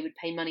what they would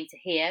pay money to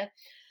hear.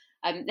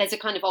 There's a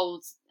kind of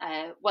old,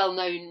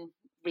 well-known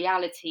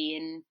reality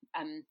in,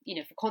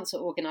 for concert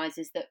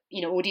organisers that,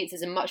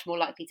 audiences are much more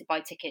likely to buy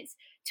tickets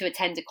to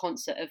attend a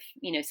concert of,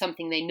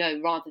 something they know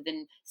rather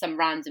than some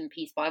random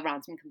piece by a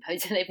random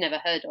composer they've never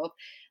heard of.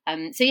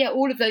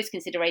 All of those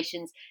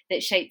considerations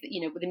that shape,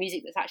 the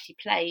music that's actually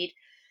played.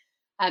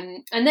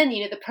 And then,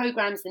 the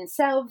programs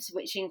themselves,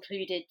 which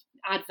included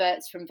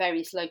adverts from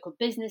various local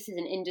businesses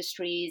and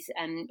industries,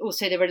 and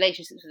also the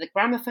relationships with the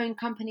gramophone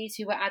companies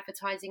who were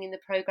advertising in the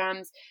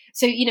programs.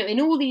 So,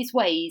 in all these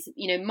ways,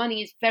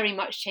 money is very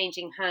much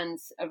changing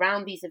hands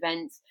around these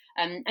events.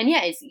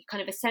 It's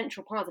kind of a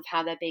central part of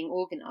how they're being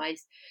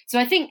organised. So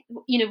I think,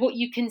 what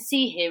you can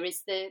see here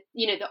is so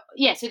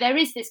there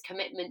is this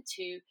commitment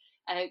to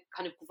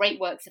kind of great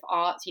works of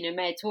art.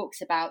 Mayer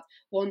talks about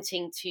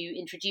wanting to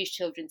introduce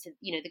children to,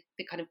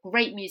 the kind of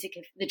great music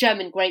of the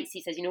German greats.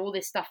 He says, all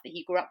this stuff that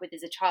he grew up with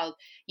as a child,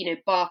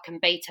 Bach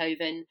and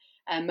Beethoven,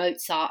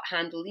 Mozart,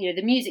 Handel,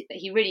 the music that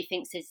he really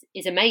thinks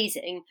is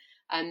amazing.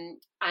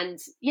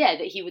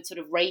 That he would sort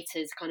of rate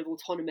as kind of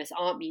autonomous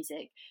art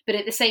music. But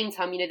at the same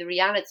time, the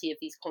reality of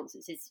these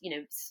concerts is,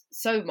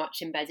 so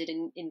much embedded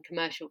in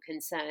commercial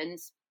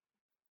concerns.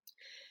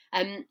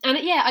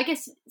 I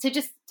guess, so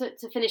just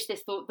to finish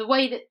this thought, the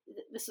way that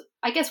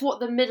I guess what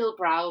the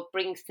Middlebrow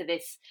brings to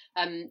this,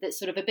 that's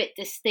sort of a bit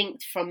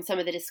distinct from some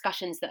of the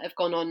discussions that have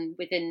gone on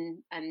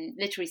within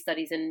literary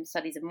studies and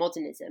studies of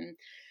modernism.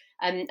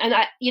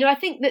 I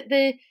think that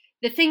the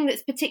thing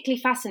that's I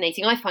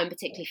find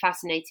particularly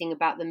fascinating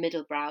about the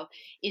Middlebrow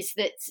is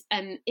that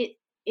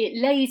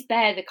it lays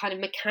bare the kind of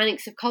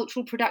mechanics of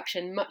cultural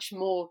production much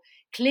more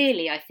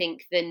clearly, I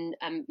think, than,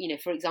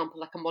 for example,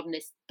 like a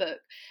modernist book,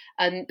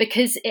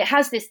 because it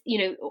has this,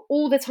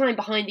 all the time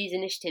behind these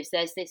initiatives,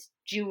 there's this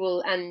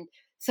dual and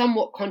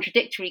somewhat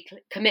contradictory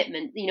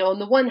commitment. On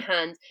the one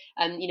hand,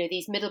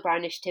 these Middlebrow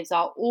initiatives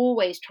are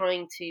always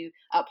trying to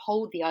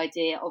uphold the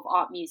idea of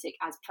art music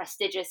as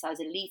prestigious, as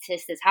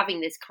elitist, as having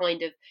this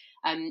kind of,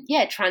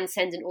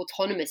 transcendent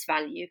autonomous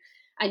value.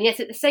 And yet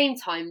at the same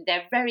time,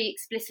 they're very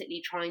explicitly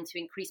trying to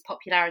increase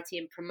popularity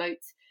and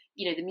promote,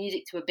 the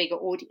music to a bigger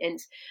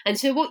audience. And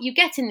so what you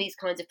get in these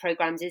kinds of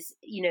programs is,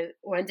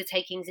 or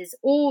undertakings, is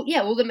all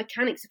the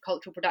mechanics of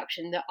cultural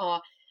production that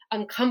are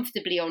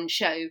uncomfortably on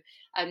show.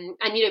 And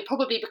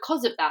probably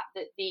because of that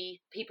the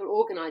people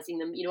organising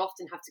them,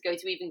 often have to go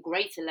to even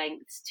greater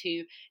lengths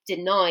to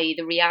deny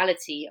the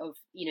reality of,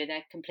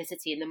 their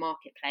complicity in the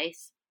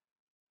marketplace.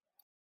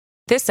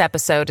 This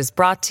episode is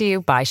brought to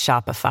you by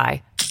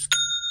Shopify.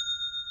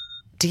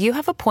 Do you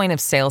have a point of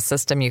sale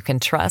system you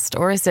can trust,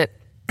 or is it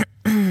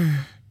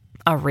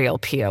a real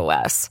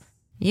POS?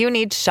 You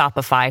need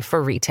Shopify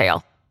for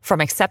retail.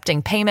 From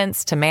accepting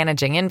payments to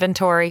managing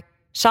inventory,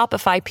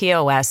 Shopify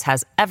POS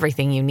has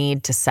everything you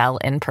need to sell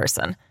in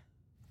person.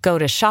 Go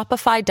to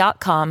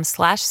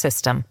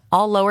shopify.com/system,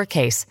 all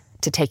lowercase,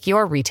 to take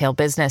your retail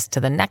business to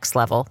the next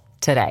level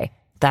today.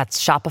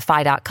 That's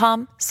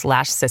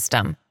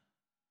shopify.com/system.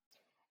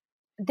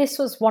 This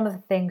was one of the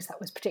things that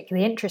was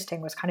particularly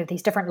interesting, was kind of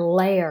these different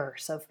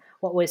layers of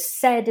what was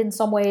said in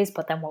some ways,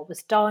 but then what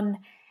was done.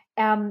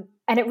 And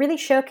it really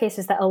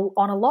showcases that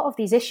on a lot of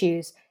these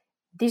issues,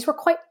 these were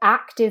quite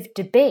active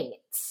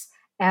debates.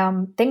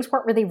 Things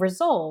weren't really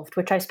resolved,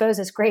 which I suppose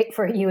is great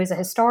for you as a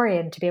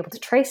historian to be able to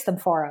trace them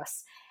for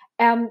us.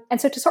 And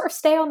so to sort of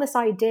stay on this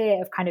idea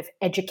of kind of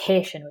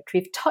education, which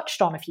we've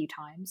touched on a few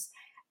times,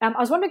 I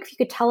was wondering if you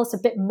could tell us a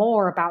bit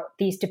more about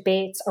these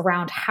debates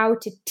around how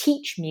to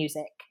teach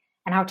music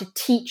and how to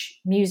teach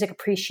music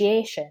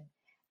appreciation.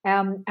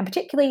 And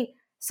particularly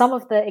some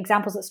of the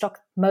examples that stuck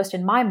most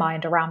in my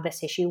mind around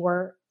this issue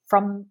were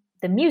from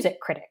the music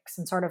critics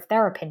and sort of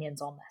their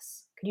opinions on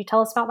this. Could you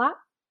tell us about that?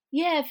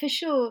 Yeah, for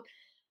sure.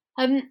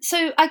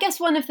 So I guess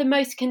one of the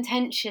most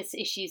contentious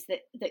issues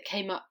that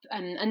came up,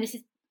 and this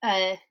is,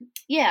 I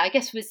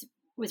guess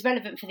was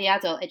relevant for the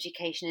adult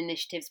education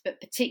initiatives,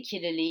 but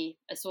particularly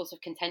a source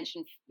of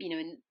contention,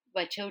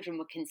 where children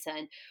were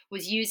concerned,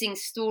 was using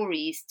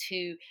stories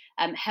to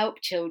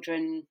help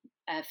children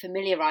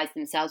familiarise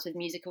themselves with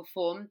musical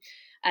form.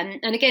 And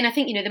again, I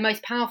think, the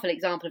most powerful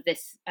example of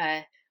this,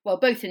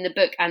 both in the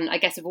book and I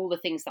guess of all the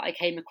things that I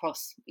came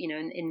across,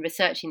 in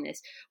researching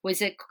this,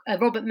 was a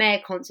Robert Mayer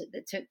concert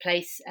that took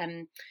place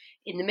in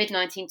the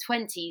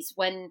mid-1920s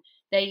when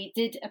they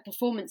did a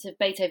performance of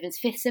Beethoven's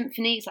Fifth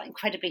Symphony. It's like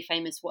incredibly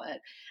famous work.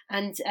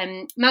 And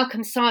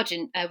Malcolm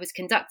Sargent was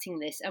conducting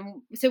this.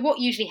 And so what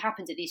usually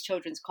happened at these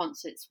children's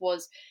concerts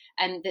was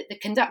that the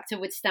conductor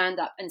would stand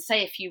up and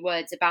say a few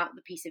words about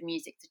the piece of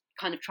music to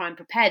kind of try and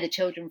prepare the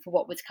children for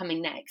what was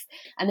coming next.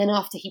 And then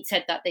after he'd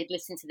said that, they'd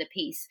listen to the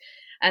piece.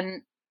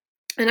 And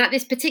at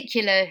this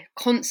particular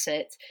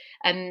concert,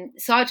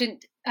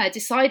 Sargent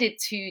decided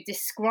to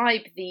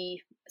describe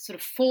the sort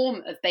of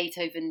form of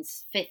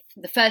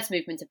the first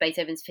movement of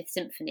Beethoven's Fifth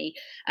Symphony,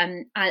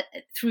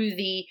 through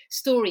the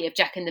story of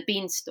Jack and the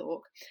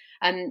Beanstalk.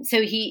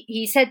 So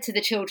he said to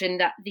the children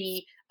that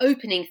the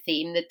opening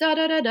theme, the da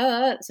da da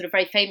da, sort of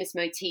very famous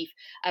motif,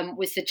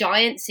 was the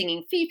giant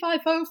singing fee fi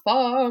fo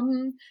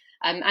fum,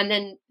 and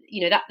then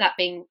that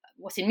being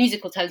what in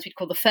musical terms we'd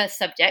call the first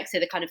subject, so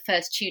the kind of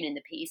first tune in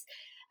the piece.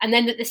 And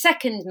then the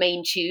second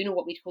main tune, or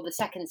what we'd call the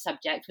second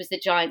subject, was the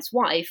giant's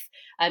wife,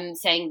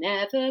 saying,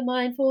 "Never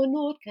mind, for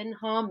naught can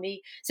harm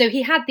me." So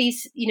he had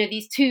these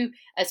two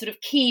sort of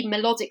key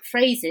melodic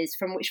phrases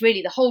from which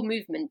really the whole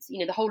movement,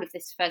 the whole of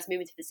this first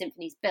movement of the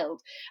symphony is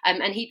built.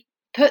 And he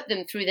put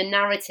them through the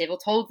narrative, or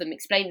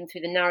explained them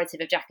through the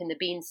narrative of Jack and the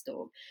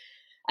Beanstalk.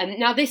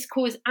 Now, this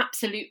caused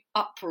absolute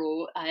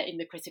uproar in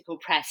the critical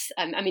press.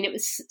 It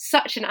was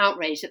such an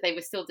outrage that they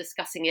were still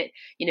discussing it,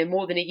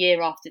 more than a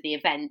year after the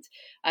event,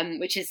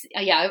 which is,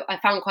 I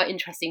found quite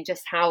interesting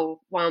just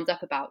how wound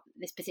up about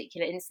this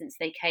particular instance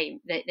they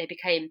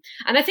became.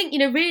 And I think,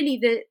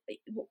 really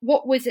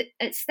what was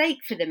at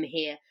stake for them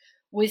here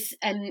was,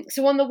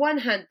 so on the one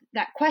hand,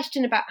 that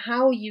question about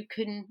how you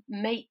can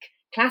make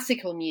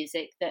classical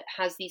music that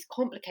has these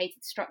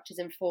complicated structures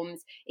and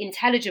forms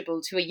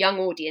intelligible to a young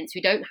audience who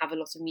don't have a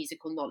lot of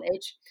musical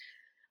knowledge,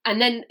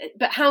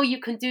 but how you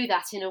can do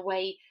that in a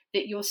way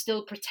that you're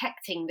still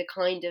protecting the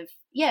kind of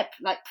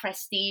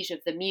prestige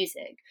of the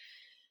music.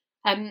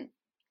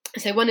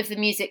 So one of the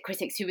music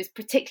critics who was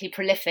particularly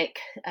prolific,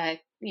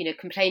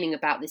 complaining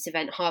about this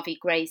event, Harvey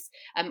Grace,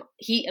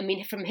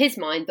 from his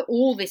mind, that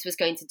all this was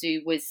going to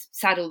do was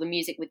saddle the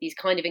music with these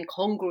kind of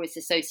incongruous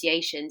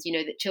associations,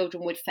 that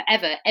children would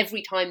forever,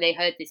 every time they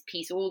heard this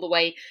piece, all the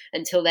way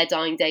until their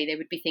dying day, they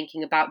would be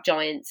thinking about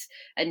giants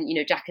and,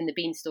 Jack and the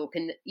Beanstalk.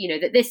 And,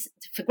 that this,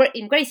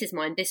 in Grace's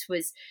mind, this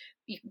was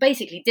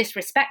basically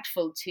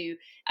disrespectful to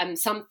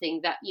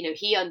something that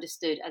he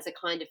understood as a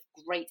kind of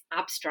great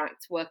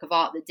abstract work of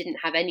art that didn't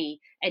have any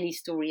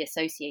story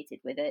associated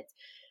with it.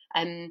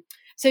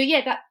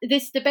 That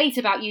this debate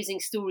about using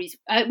stories,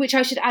 which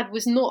I should add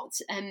was not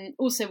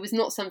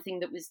something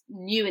that was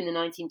new in the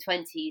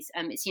 1920s.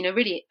 It's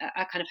really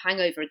a kind of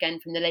hangover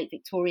again from the late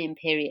Victorian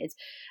period,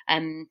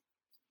 but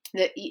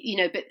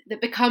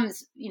that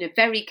becomes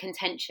very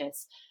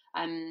contentious.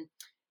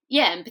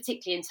 And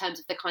particularly in terms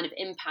of the kind of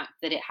impact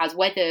that it has,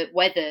 whether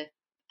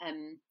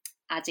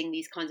adding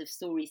these kinds of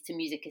stories to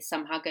music is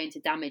somehow going to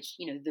damage,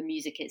 the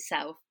music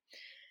itself.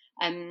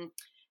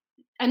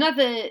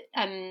 Another,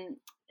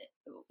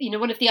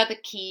 one of the other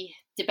key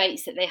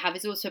debates that they have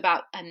is also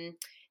about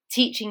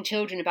teaching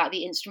children about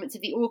the instruments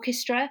of the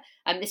orchestra.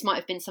 This might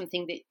have been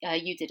something that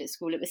you did at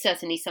school. It was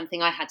certainly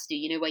something I had to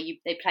do, where you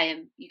get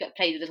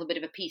played a little bit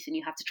of a piece and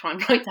you have to try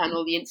and write down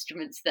all the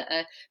instruments that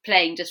are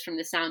playing just from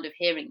the sound of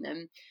hearing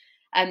them.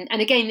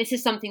 And again, this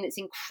is something that's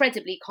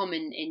incredibly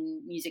common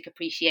in music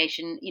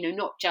appreciation,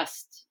 not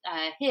just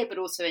here, but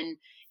also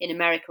in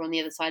America on the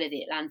other side of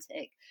the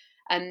Atlantic.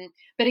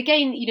 But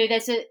again,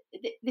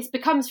 this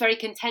becomes very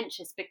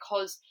contentious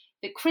because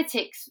the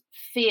critics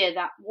fear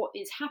that what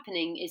is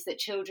happening is that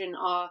children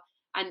are,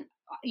 and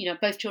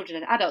both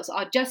children and adults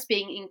are just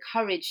being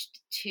encouraged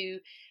to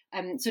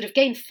sort of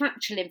gain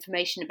factual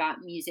information about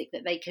music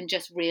that they can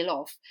just reel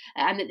off,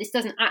 and that this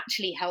doesn't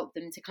actually help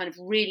them to kind of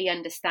really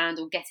understand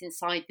or get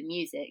inside the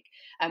music.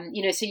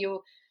 So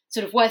your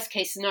sort of worst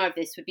case scenario of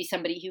this would be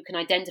somebody who can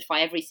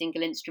identify every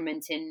single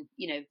instrument in,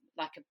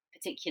 like a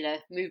particular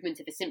movement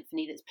of a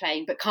symphony that's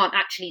playing, but can't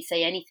actually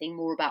say anything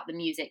more about the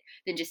music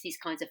than just these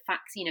kinds of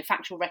facts,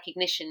 factual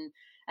recognition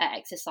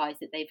exercise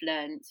that they've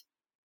learned.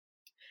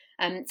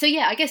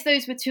 I guess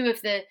those were two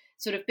of the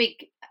sort of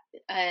big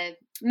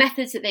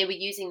methods that they were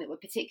using that were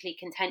particularly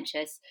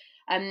contentious.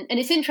 And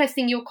it's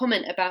interesting your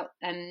comment about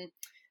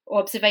or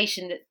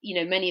observation that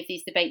many of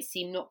these debates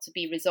seem not to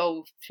be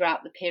resolved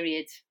throughout the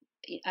period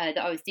that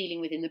I was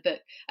dealing with in the book,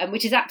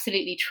 which is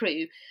absolutely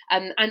true.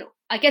 And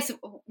I guess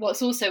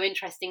what's also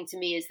interesting to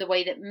me is the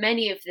way that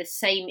many of the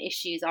same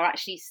issues are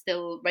actually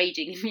still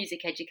raging in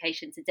music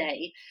education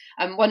today.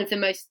 One of the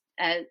most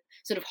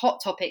sort of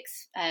hot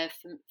topics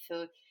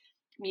for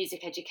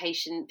music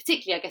education,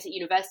 particularly I guess at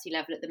university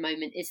level at the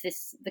moment, is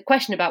the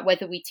question about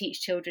whether we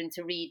teach children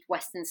to read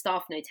Western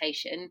staff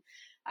notation,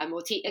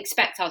 or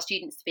expect our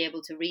students to be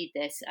able to read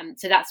this.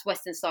 So that's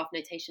Western staff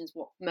notation is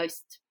what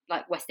most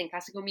like Western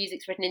classical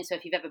music's written in. So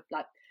if you've ever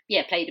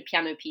played a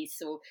piano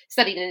piece or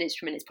studied an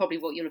instrument, it's probably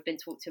what you'll have been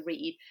taught to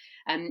read.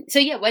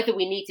 So whether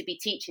we need to be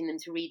teaching them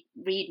to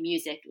read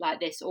music like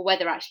this, or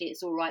whether actually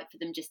it's all right for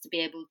them just to be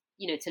able,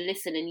 to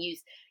listen and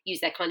use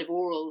their kind of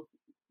oral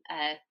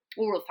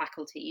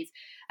faculties.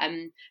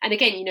 And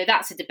again,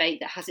 that's a debate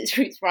that has its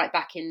roots right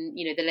back in,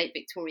 the late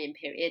Victorian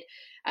period.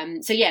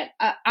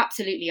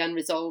 Absolutely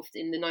unresolved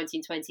in the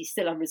 1920s,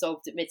 still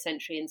unresolved at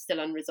mid-century, and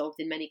still unresolved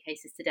in many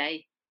cases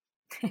today.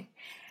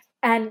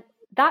 And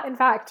that, in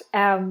fact,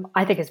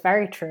 I think is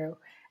very true.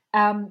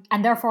 And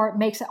therefore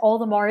makes it all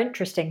the more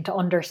interesting to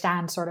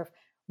understand sort of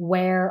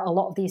where a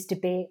lot of these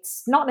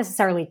debates not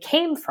necessarily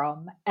came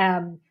from,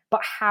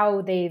 but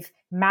how they've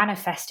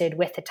manifested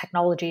with the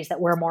technologies that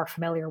we're more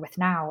familiar with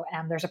now.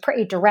 There's a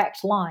pretty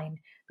direct line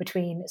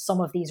between some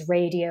of these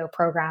radio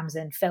programs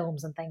and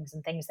films and things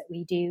that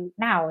we do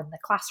now in the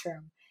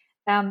classroom.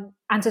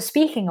 And so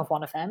speaking of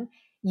one of them,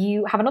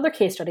 you have another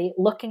case study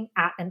looking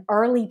at an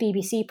early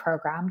BBC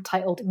program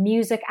titled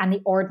Music and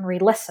the Ordinary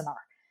Listener.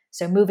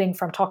 So moving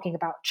from talking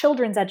about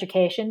children's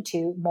education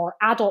to more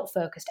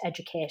adult-focused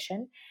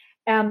education.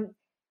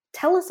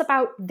 Tell us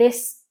about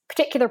this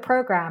particular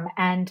program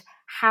and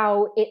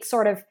how it's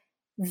sort of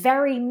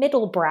very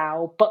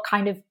middlebrow, but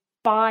kind of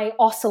by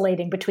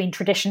oscillating between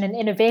tradition and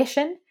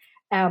innovation.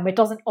 It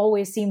doesn't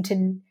always seem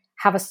to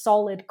have a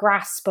solid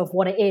grasp of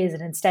what it is,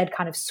 and instead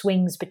kind of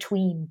swings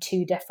between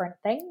two different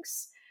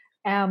things.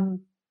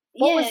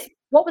 What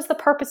was the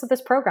purpose of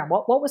this program?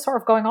 What was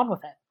sort of going on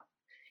with it?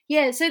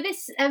 Yeah, so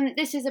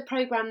this is a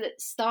program that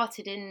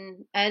started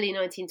in early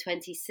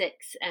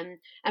 1926,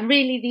 and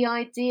really the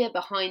idea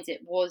behind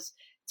it was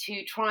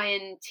to try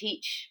and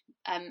teach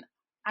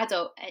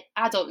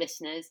adult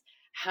listeners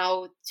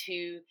how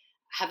to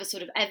have a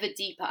sort of ever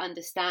deeper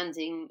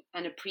understanding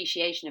and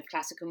appreciation of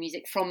classical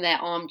music from their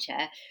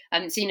armchair.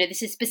 So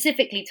this is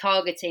specifically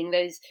targeting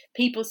those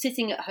people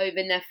sitting at home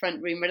in their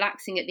front room,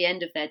 relaxing at the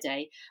end of their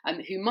day,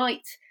 who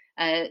might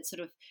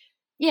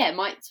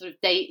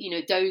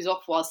doze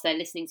off whilst they're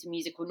listening to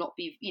music, or not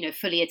be,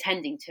 fully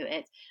attending to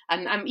it.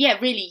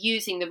 Really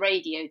using the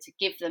radio to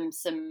give them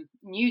some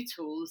new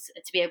tools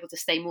to be able to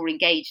stay more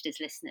engaged as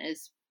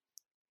listeners.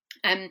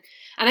 And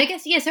I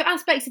guess, so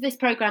aspects of this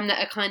program that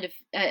are kind of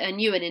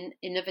new and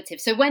innovative.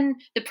 So when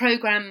the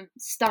program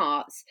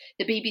starts,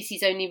 the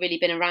BBC's only really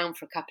been around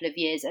for a couple of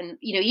years, and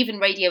even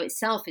radio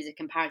itself is a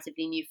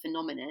comparatively new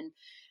phenomenon.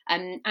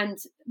 And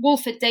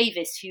Walford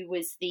Davis, who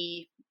was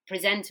the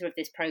presenter of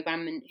this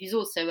program, and who's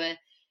also a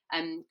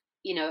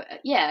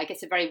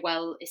very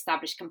well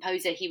established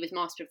composer. He was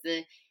master of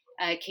the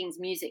King's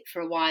Music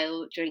for a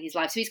while during his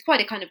life, so he's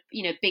quite a kind of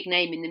big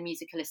name in the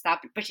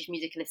British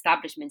musical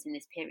establishment in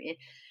this period.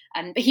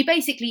 But he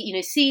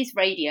basically sees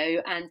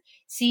radio and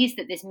sees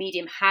that this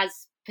medium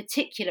has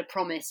particular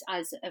promise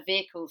as a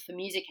vehicle for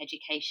music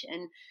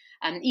education,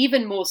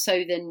 even more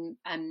so than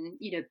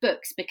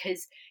books,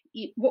 because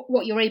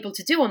what you're able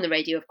to do on the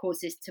radio, of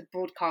course, is to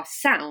broadcast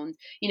sound.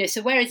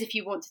 So whereas if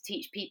you want to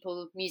teach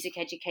people music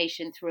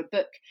education through a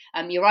book,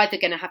 you're either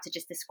going to have to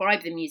just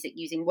describe the music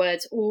using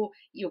words, or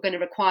you're going to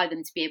require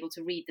them to be able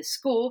to read the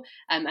score,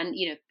 and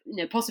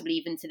possibly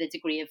even to the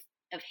degree of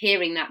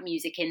hearing that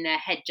music in their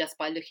head just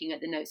by looking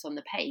at the notes on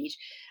the page,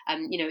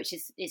 which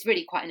is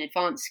really quite an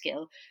advanced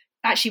skill.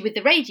 Actually, with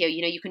the radio,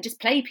 you can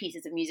just play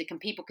pieces of music and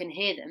people can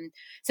hear them.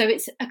 So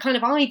it's a kind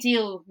of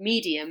ideal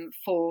medium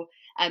for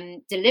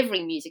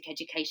delivering music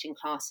education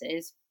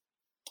classes.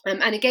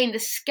 And again, the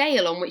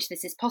scale on which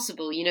this is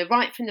possible,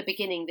 right from the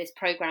beginning, this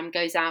programme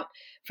goes out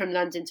from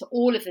London to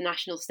all of the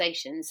national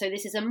stations. So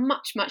this is a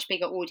much, much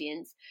bigger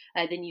audience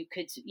than you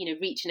could,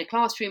 reach in a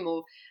classroom,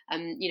 or,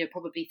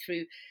 probably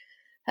through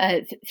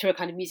a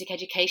kind of music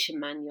education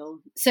manual.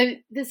 So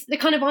the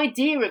kind of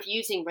idea of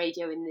using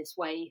radio in this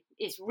way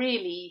is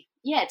really,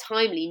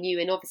 timely, new,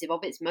 innovative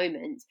of its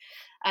moment.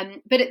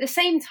 But at the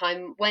same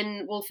time,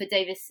 when Walford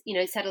Davis,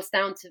 settles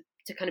down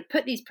to kind of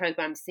put these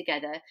programs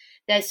together,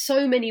 there's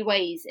so many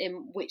ways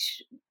in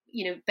which,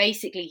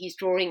 basically he's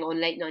drawing on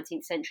late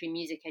 19th century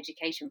music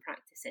education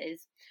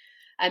practices.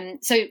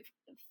 So,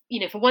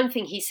 for one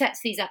thing, he sets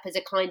these up as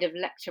a kind of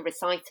lecture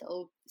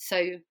recital.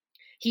 So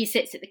he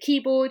sits at the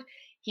keyboard,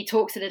 he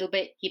talks a little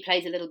bit, he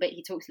plays a little bit,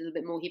 he talks a little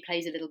bit more, he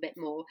plays a little bit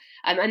more.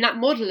 And that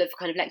model of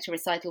kind of lecture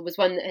recital was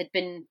one that had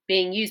been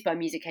being used by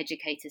music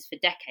educators for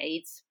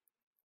decades.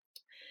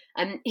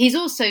 He's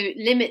also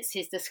limits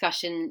his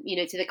discussion,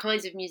 to the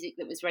kinds of music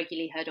that was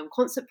regularly heard on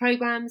concert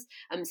programmes.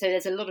 So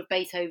there's a lot of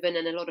Beethoven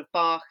and a lot of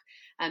Bach,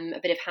 a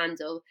bit of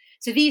Handel.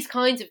 So these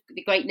kinds of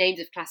the great names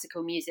of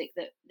classical music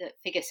that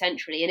figure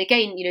centrally. And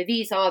again,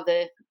 these are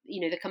the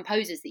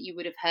composers that you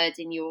would have heard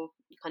in your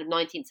kind of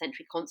 19th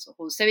century concert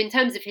halls. So in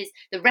terms of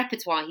the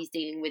repertoire he's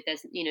dealing with,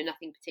 there's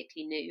nothing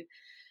particularly new.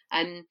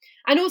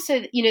 And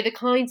also, the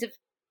kinds of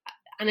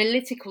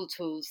analytical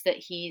tools that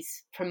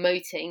he's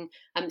promoting,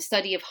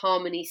 study of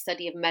harmony,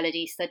 study of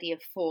melody, study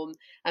of form.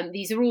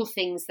 These are all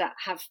things that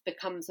have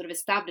become sort of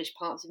established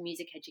parts of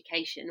music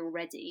education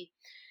already.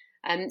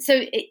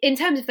 So in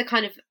terms of the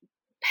kind of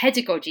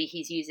pedagogy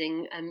he's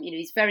using,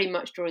 he's very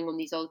much drawing on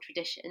these old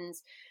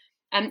traditions.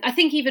 I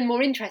think even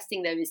more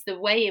interesting, though, is the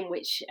way in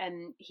which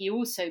he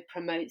also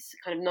promotes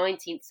kind of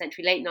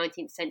late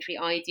 19th century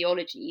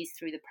ideologies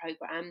through the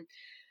programme.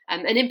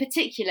 And in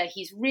particular,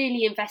 he's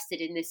really invested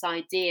in this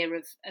idea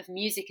of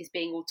music as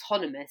being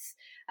autonomous.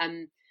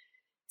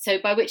 So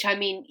by which I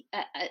mean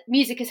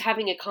music as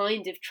having a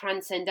kind of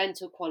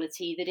transcendental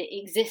quality, that it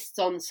exists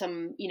on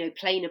some,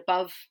 plane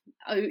above,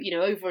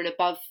 over and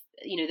above,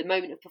 the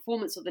moment of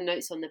performance or the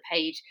notes on the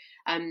page.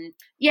 And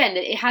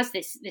it has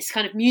this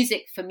kind of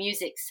music for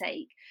music's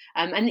sake.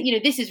 And,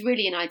 this is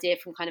really an idea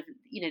from kind of,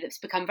 that's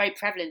become very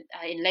prevalent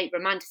in late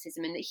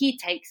Romanticism, and that he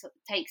takes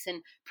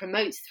and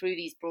promotes through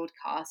these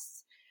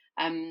broadcasts.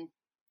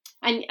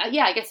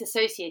 I guess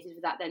associated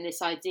with that then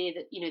this idea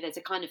that there's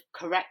a kind of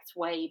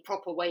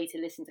proper way to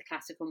listen to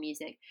classical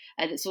music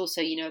that's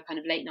also a kind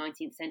of late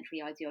 19th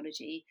century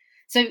ideology.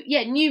 So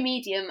new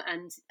medium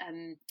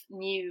and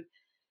new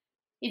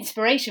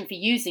inspiration for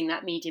using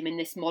that medium in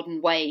this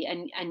modern way,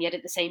 and yet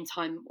at the same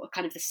time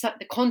kind of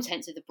the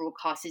contents of the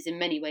broadcast is in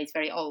many ways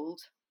very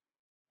old.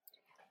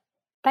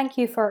 Thank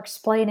you for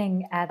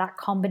explaining that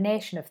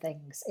combination of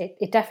things.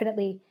 It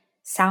definitely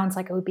sounds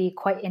like it would be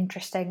quite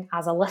interesting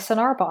as a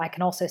listener, but I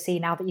can also see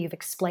now that you've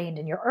explained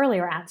in your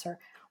earlier answer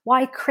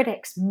why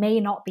critics may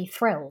not be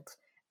thrilled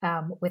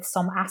with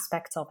some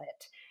aspects of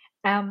it.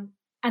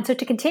 And so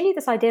to continue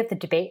this idea of the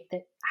debate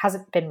that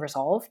hasn't been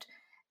resolved,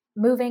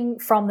 moving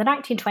from the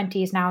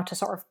 1920s now to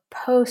sort of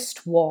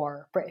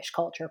post-war British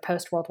culture,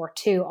 post-World War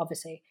II,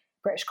 obviously,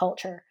 British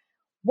culture,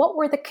 what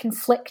were the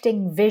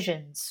conflicting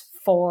visions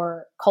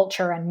for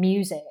culture and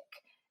music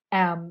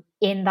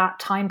in that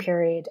time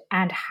period,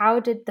 and how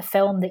did the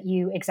film that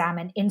you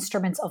examine,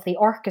 Instruments of the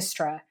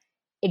Orchestra,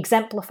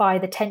 exemplify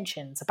the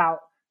tensions about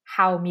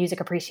how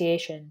music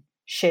appreciation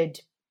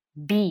should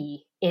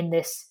be in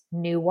this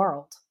new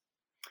world?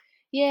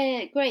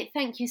 Yeah, great,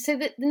 thank you. So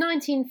the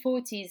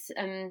 1940s,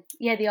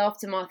 the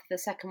aftermath of the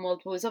Second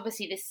World War is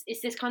obviously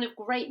this kind of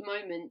great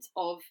moment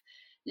of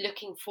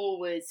looking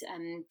forward,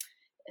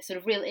 sort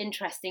of real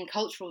interesting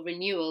cultural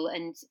renewal,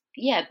 and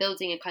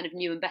building a kind of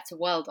new and better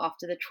world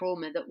after the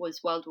trauma that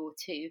was World War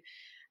II.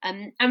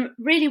 And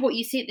really what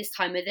you see at this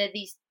time are there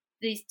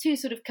these two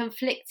sort of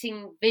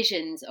conflicting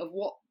visions of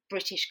what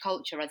British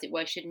culture, as it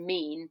were, should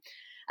mean.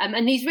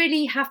 And these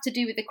really have to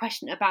do with the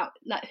question about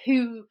like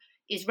who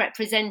is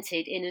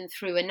represented in and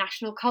through a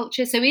national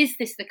culture. So is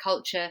this the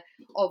culture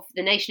of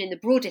the nation in the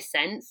broadest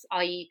sense,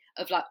 i.e.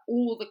 of like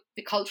all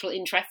the cultural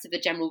interests of the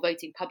general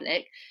voting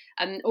public,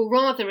 or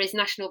rather is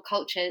national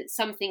culture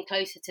something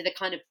closer to the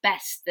kind of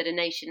best that a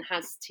nation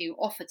has to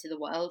offer to the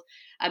world,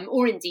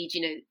 or indeed,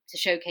 to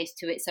showcase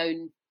to its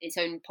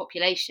own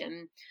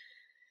population.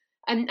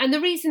 And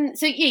the reason,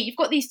 so you've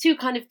got these two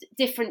kind of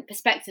different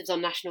perspectives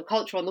on national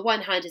culture. On the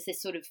one hand is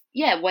this sort of,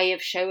 way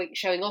of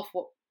showing off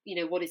what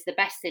is the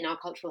best in our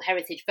cultural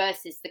heritage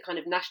versus the kind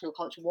of national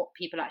culture, what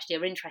people actually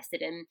are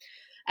interested in.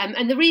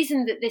 And the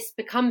reason that this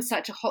becomes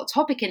such a hot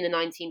topic in the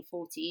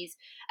 1940s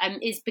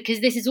is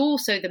because this is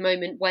also the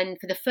moment when,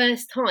 for the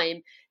first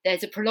time,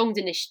 there's a prolonged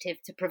initiative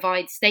to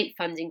provide state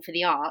funding for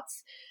the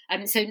arts.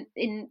 So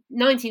in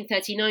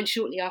 1939,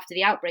 shortly after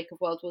the outbreak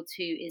of World War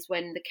II, is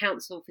when the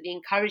Council for the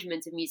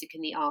Encouragement of Music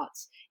and the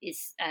Arts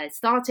is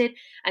started,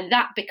 and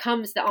that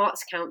becomes the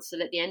Arts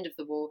Council at the end of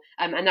the war,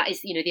 and that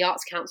is, the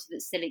Arts Council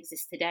that still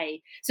exists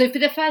today. So for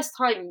the first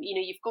time,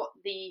 you've got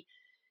the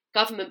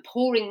government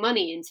pouring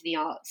money into the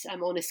arts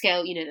on a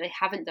scale they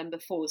haven't done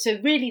before. So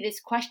really this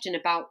question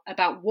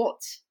about what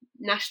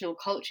national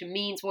culture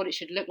means, what it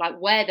should look like,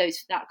 where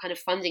that kind of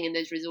funding and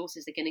those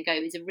resources are going to go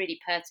is a really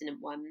pertinent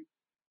one.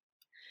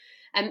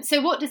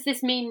 So what does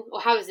this mean,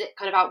 or how does it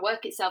kind of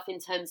outwork itself in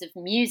terms of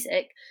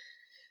music?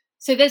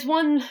 So there's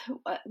one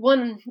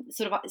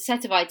sort of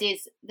set of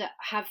ideas that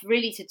have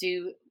really to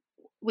do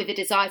with a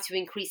desire to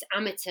increase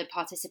amateur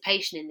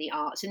participation in the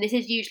arts, and this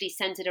is usually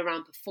centered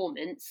around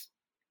performance.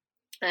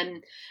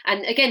 And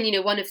again,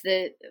 one of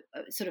the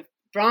sort of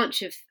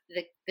branch of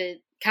the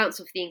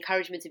Council for the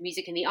Encouragement of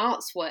Music and the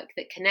Arts work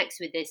that connects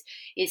with this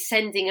is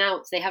sending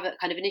out, they have a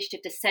kind of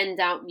initiative to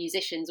send out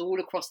musicians all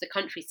across the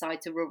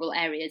countryside to rural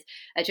areas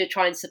to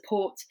try and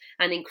support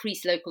and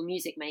increase local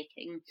music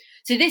making.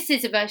 So this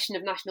is a version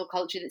of national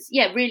culture that's,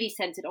 really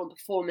centered on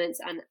performance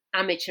and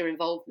amateur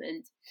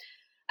involvement.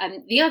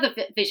 The other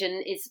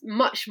vision is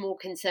much more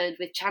concerned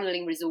with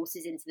channeling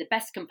resources into the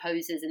best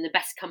composers and the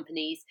best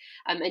companies,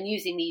 and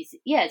using these,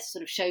 to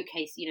sort of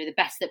showcase, the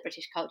best that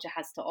British culture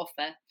has to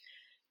offer.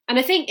 And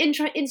I think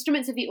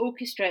Instruments of the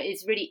Orchestra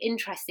is really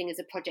interesting as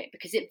a project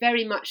because it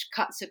very much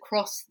cuts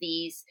across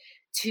these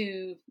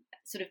two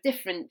sort of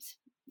different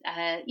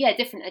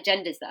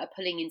agendas that are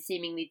pulling in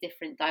seemingly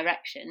different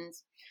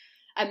directions.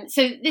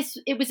 So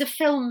it was a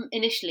film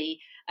initially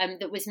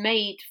that was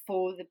made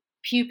for the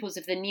pupils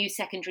of the new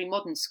secondary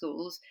modern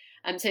schools.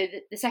 So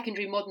the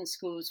secondary modern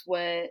schools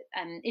were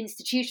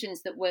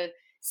institutions that were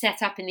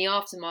set up in the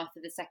aftermath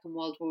of the Second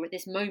World War at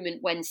this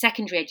moment when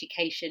secondary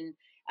education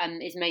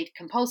is made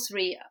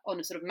compulsory on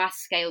a sort of mass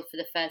scale for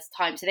the first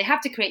time. So they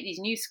have to create these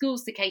new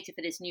schools to cater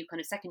for this new kind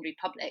of secondary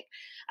public.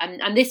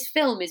 And this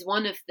film is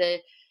one of the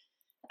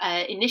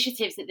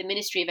initiatives that the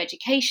Ministry of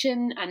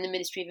Education and the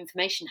Ministry of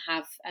Information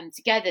have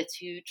together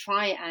to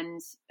try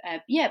and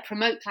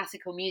promote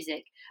classical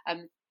music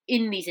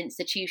in these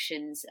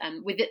institutions.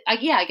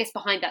 I guess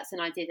behind that's an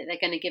idea that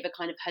they're going to give a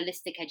kind of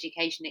holistic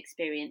education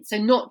experience. So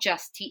not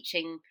just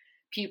teaching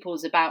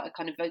pupils about a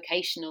kind of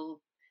vocational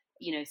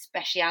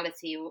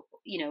speciality or,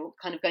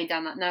 kind of going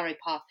down that narrow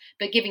path,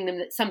 but giving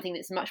them something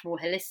that's much more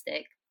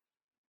holistic.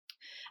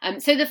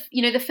 So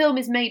the film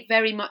is made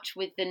very much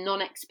with the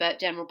non-expert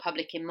general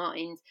public in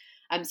mind,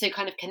 so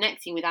kind of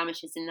connecting with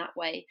amateurs in that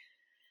way.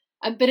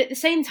 But at the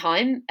same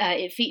time,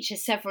 it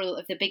features several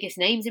of the biggest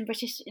names in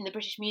the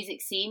British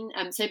music scene.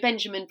 So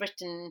Benjamin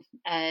Britten,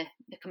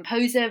 the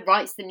composer,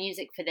 writes the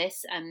music for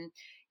this.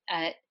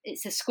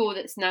 It's a score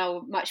that's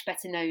now much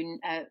better known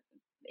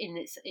in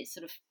its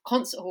sort of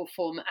concert hall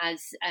form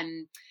as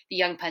The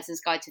Young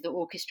Person's Guide to the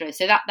Orchestra.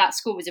 So that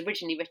score was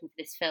originally written for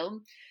this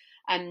film.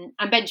 And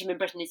Benjamin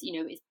Britten is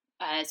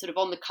sort of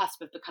on the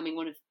cusp of becoming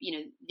one of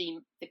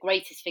the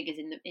greatest figures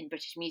in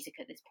British music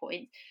at this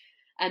point.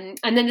 And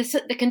then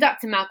the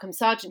conductor Malcolm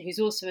Sargent, who's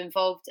also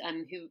involved,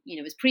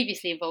 who was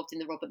previously involved in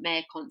the Robert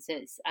Mayer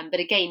concerts, but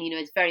again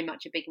is very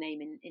much a big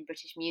name in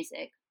British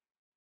music.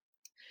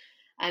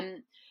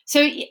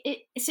 So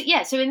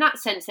in that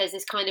sense, there's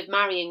this kind of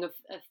marrying of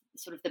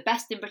sort of the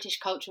best in British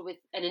culture with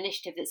an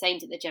initiative that's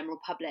aimed at the general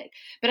public.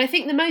 But I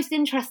think the most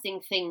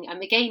interesting thing,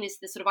 again, is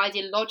the sort of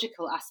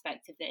ideological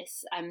aspect of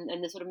this and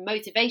the sort of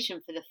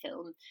motivation for the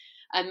film,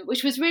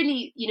 which was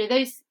really,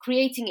 those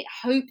creating it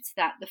hoped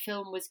that the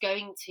film was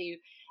going to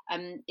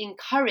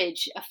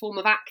encourage a form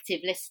of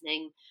active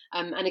listening.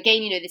 And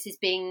again, this is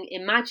being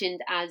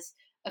imagined as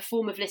a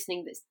form of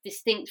listening that's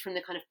distinct from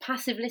the kind of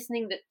passive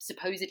listening that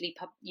supposedly,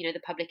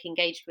 the public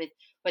engaged with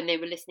when they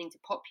were listening to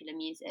popular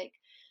music.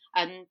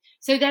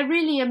 So they're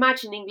really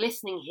imagining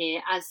listening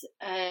here as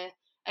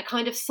a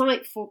kind of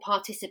site for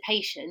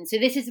participation. So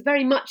this is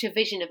very much a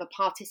vision of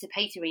a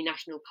participatory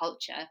national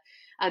culture,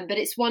 but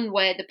it's one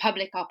where the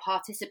public are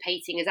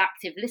participating as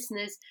active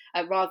listeners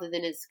rather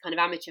than as kind of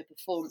amateur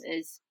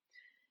performers.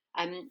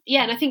 And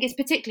I think it's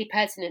particularly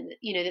pertinent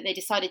that, that they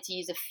decided to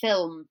use a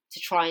film to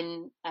try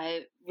and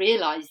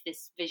realise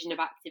this vision of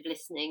active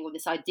listening or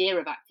this idea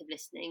of active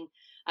listening,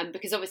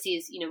 because obviously,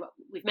 as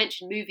we've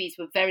mentioned, movies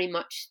were very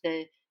much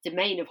the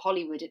domain of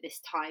Hollywood at this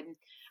time,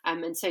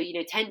 and so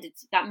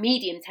that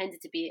medium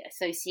tended to be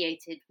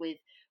associated with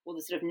all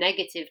the sort of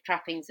negative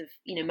trappings of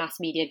mass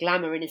media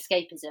glamour and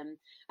escapism.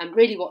 And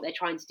really, what they're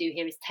trying to do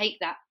here is take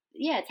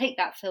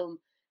that film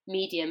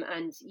medium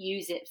and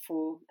use it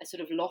for a sort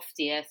of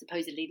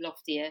supposedly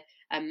loftier,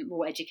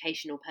 more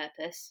educational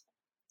purpose.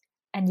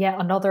 And yet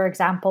another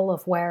example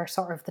of where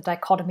sort of the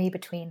dichotomy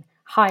between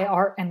high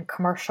art and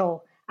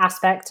commercial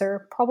aspects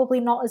are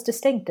probably not as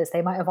distinct as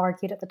they might have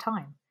argued at the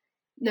time.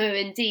 No,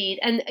 indeed.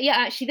 And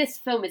actually this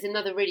film is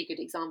another really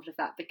good example of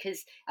that,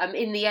 because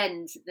in the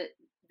end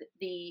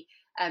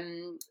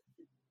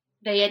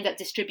they end up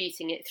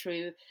distributing it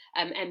through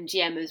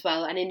MGM as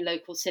well and in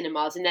local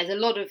cinemas. And there's a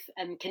lot of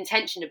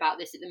contention about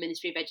this at the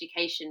Ministry of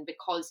Education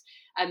because,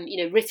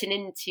 written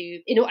into,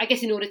 in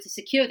order to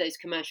secure those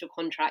commercial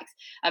contracts,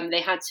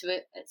 they had to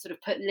sort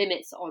of put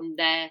limits on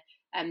their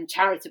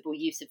charitable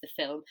use of the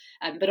film.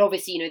 But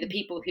obviously, the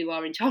people who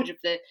are in charge of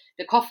the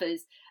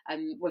coffers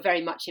were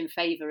very much in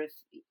favour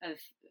of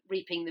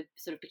reaping the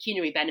sort of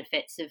pecuniary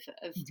benefits of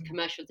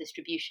commercial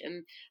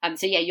distribution.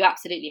 So you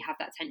absolutely have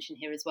that tension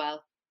here as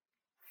well.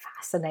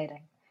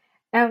 Fascinating.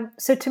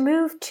 So to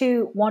move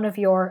to one of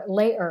your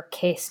later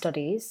case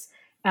studies,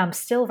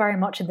 still very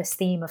much in this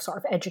theme of sort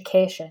of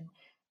education,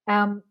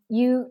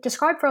 you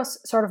described for us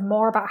sort of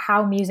more about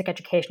how music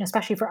education,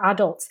 especially for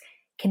adults,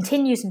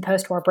 continues in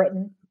post-war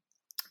Britain,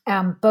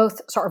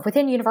 both sort of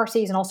within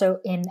universities and also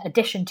in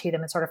addition to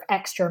them in sort of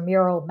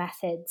extramural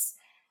methods.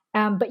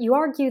 But you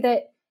argue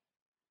that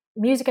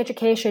music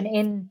education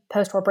in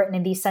post-war Britain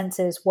in these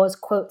senses was,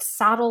 quote,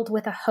 saddled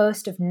with a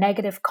host of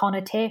negative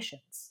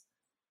connotations.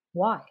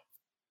 Why?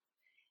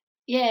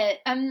 Yeah,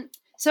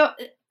 so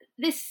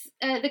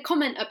the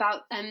comment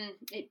about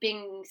it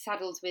being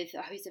saddled with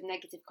a host of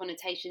negative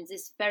connotations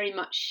is very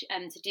much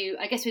to do,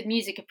 I guess, with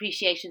music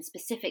appreciation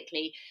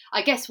specifically.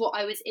 I guess what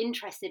I was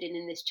interested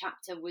in this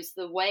chapter was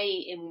the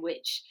way in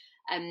which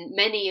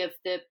many of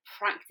the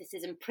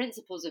practices and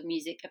principles of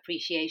music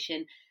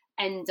appreciation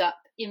end up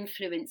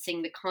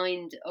influencing the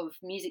kind of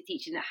music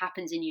teaching that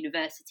happens in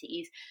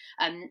universities.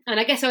 And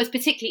I guess I was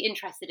particularly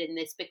interested in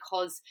this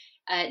because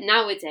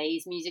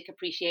nowadays music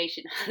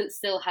appreciation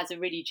still has a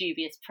really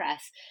dubious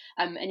press.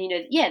 And,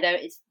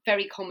 it's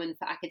very common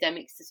for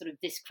academics to sort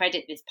of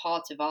discredit this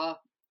part of our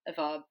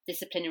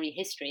disciplinary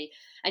history,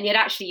 and yet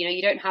actually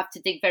you don't have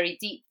to dig very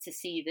deep to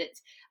see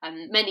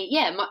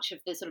that much of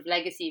the sort of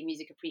legacy of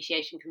music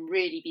appreciation can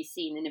really be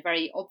seen in a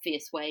very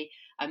obvious way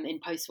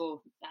in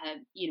post-war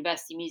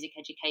university music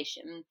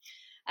education.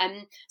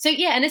 And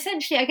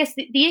essentially I guess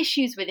the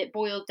issues with it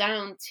boil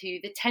down to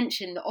the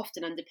tension that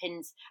often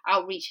underpins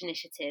outreach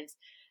initiatives,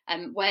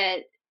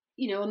 where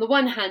on the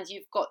one hand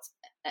you've got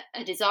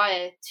a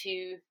desire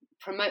to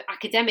promote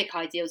academic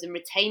ideals and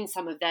retain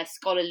some of their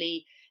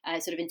scholarly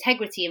sort of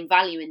integrity and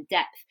value and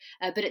depth,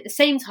 but at the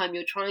same time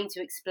you're trying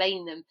to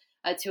explain them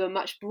to a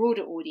much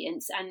broader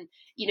audience, and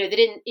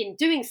that in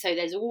doing so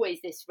there's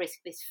always this risk,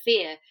 this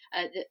fear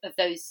of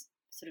those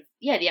sort of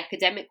the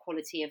academic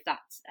quality of that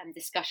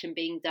discussion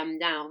being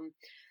dumbed down.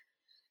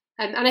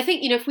 And I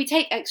think if we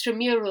take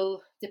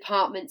extramural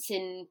departments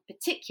in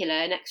particular,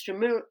 and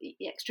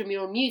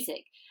extramural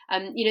music,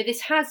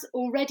 this has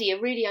already a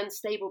really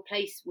unstable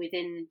place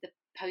within the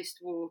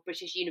post-war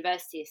British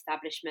university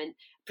establishment,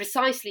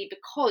 precisely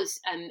because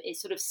it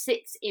sort of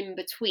sits in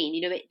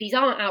between. These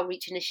aren't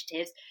outreach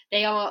initiatives;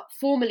 they are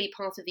formally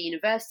part of the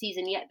universities,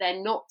 and yet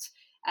they're not.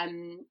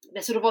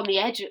 They're sort of on the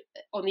edge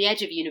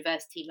of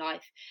university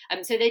life.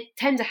 So they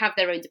tend to have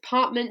their own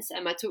departments.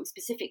 I talked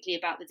specifically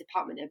about the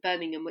department at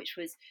Birmingham, which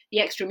was the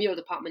extramural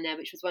department there,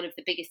 which was one of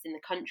the biggest in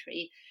the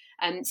country.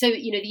 So the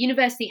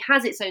university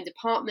has its own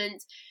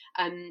department.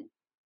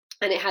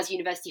 And it has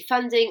university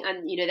funding,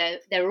 and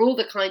there are all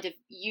the kind of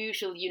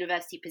usual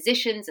university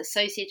positions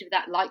associated with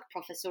that, like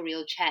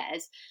professorial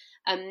chairs.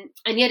 And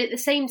yet at the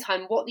same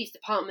time, what these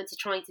departments are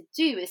trying to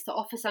do is to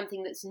offer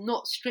something that's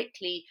not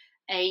strictly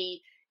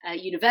a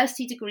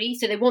university degree.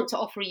 So they want to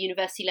offer a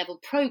university level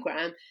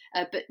program,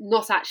 but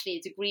not actually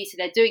a degree. So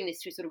they're doing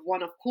this through sort of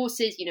one-off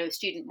courses. A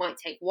student might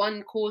take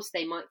one course,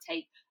 they might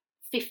take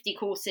 50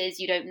 courses,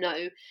 you don't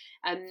know.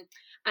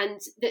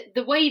 And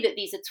the way that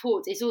these are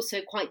taught is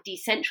also quite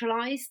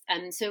decentralized.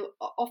 And so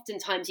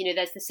oftentimes,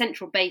 there's the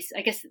central base.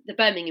 I guess the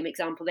Birmingham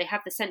example, they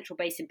have the central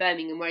base in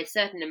Birmingham where a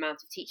certain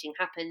amount of teaching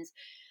happens,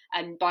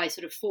 and by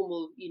sort of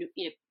formal,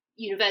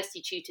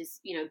 university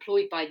tutors,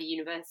 employed by the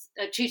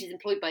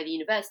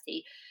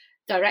university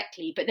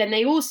directly. But then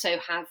they also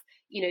have,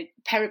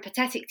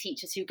 peripatetic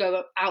teachers who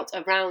go out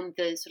around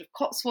the sort of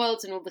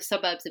Cotswolds and all the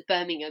suburbs of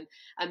Birmingham,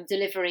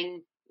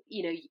 delivering,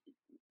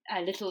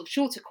 little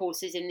shorter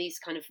courses in these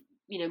kind of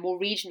more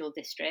regional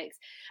districts.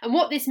 And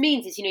what this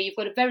means is you've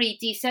got a very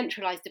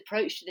decentralized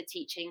approach to the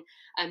teaching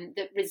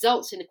that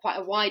results in quite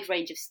a wide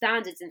range of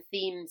standards and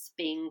themes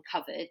being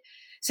covered.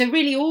 So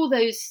really all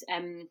those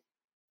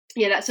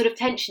that sort of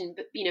tension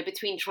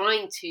between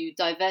trying to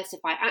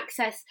diversify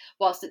access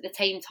whilst at the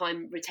same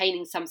time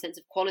retaining some sense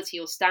of quality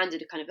or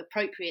standard kind of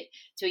appropriate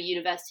to a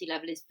university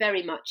level is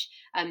very much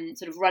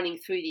sort of running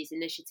through these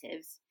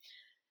initiatives.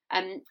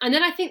 And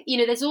then I think,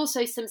 there's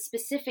also some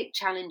specific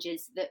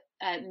challenges that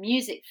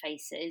music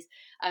faces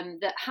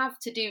that have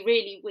to do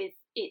really with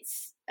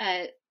its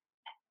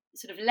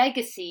sort of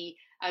legacy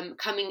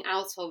coming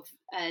out of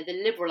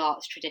the liberal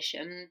arts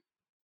tradition,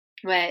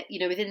 where,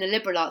 within the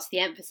liberal arts, the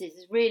emphasis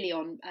is really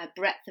on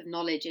breadth of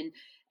knowledge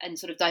and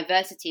sort of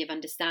diversity of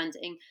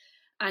understanding.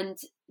 And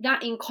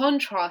that in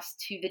contrast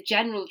to the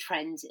general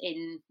trend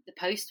in the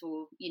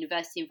post-war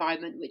university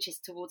environment, which is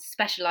towards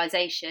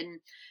specialisation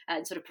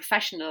and sort of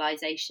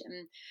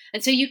professionalisation.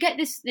 And so you get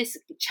this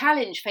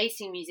challenge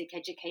facing music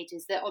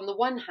educators that on the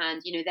one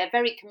hand, they're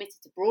very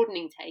committed to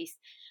broadening taste.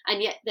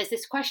 And yet there's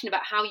this question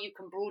about how you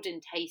can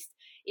broaden taste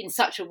in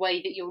such a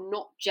way that you're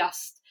not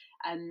just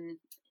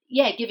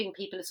giving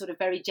people a sort of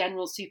very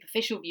general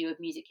superficial view of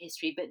music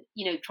history, but,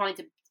 trying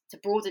to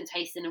broaden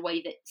taste in a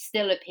way that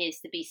still appears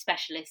to be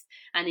specialist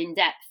and in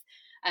depth.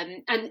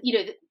 And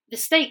the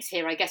stakes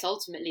here, I guess,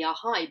 ultimately are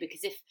high,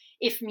 because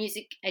if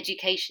music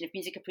education, if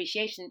music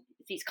appreciation,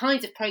 if these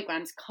kinds of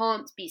programs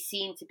can't be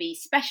seen to be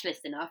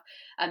specialist enough,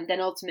 then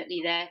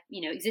ultimately their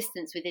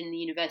existence within the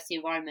university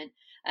environment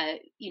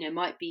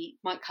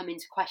might come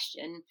into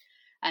question.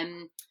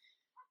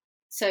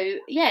 So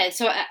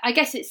I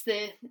guess it's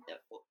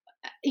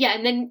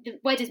and then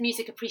where does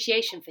music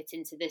appreciation fit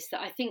into this? That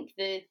I think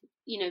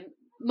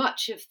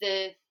much of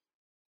the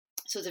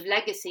sort of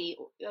legacy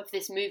of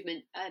this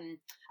movement,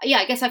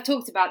 I guess I've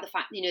talked about the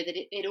fact,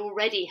 that it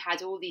already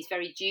had all these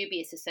very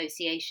dubious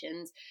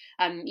associations.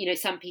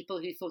 Some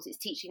people who thought its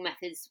teaching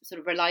methods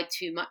sort of relied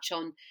too much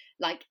on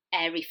like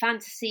airy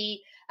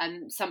fantasy,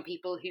 some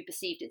people who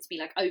perceived it to be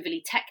like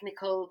overly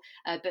technical,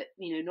 but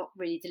not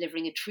really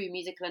delivering a true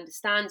musical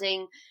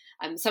understanding.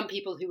 Some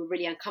people who were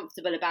really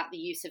uncomfortable about the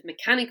use of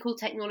mechanical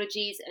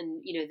technologies,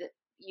 and that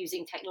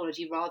using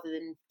technology rather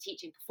than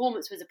teaching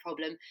performance was a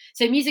problem.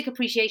 So music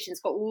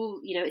appreciation's got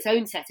all its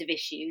own set of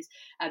issues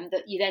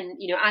that you then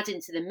add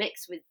into the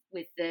mix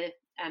with the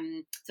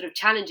sort of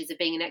challenges of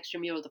being an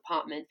extramural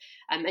department,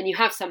 and you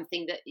have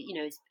something that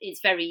is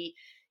very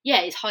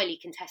is highly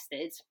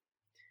contested.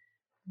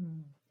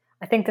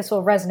 I think this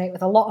will resonate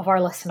with a lot of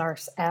our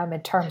listeners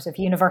in terms of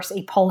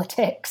university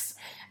politics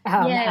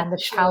and the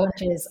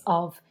challenges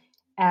of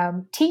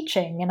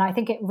teaching. And I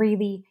think it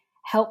really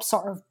helps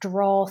sort of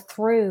draw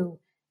through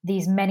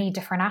these many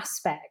different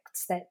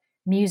aspects, that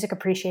music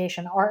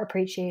appreciation, art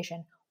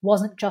appreciation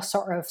wasn't just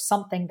sort of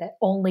something that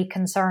only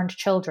concerned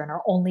children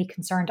or only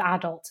concerned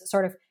adults. It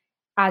sort of,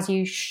 as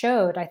you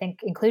showed, I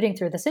think, including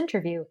through this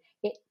interview,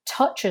 it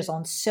touches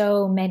on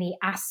so many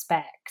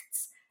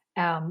aspects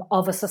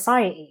of a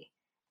society.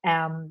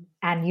 And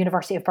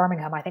University of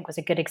Birmingham, I think, was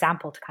a good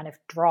example to kind of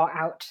draw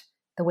out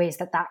the ways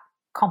that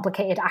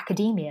complicated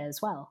academia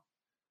as well.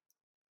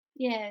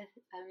 Yeah,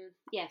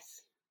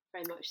 yes,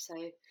 very much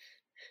so.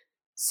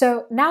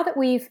 So now that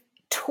we've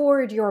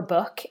toured your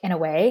book in a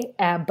way,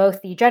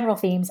 both the general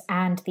themes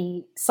and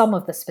some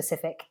of the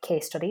specific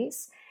case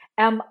studies,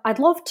 I'd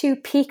love to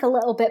peek a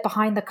little bit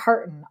behind the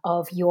curtain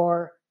of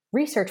your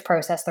research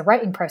process, the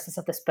writing process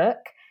of this book.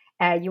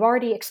 You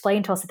already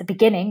explained to us at the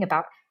beginning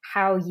about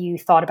how you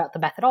thought about the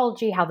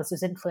methodology, how this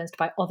was influenced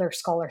by other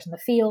scholars in the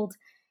field.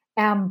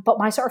 But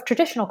my sort of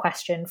traditional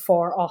question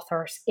for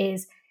authors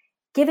is,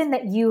 given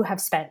that you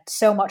have spent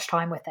so much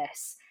time with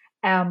this,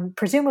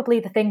 presumably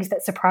the things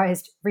that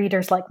surprised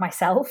readers like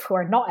myself, who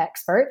are not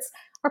experts,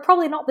 are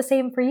probably not the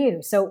same for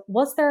you. So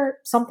was there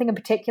something in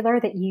particular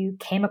that you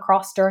came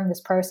across during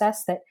this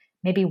process that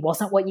maybe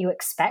wasn't what you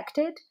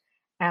expected?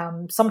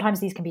 Sometimes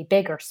these can be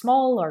big or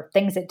small, or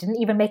things that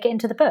didn't even make it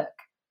into the book.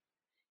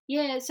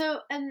 Yeah, so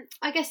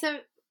I guess there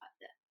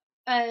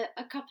are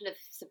a couple of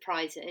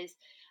surprises.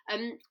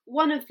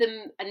 One of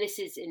them, and this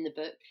is in the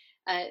book,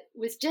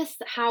 was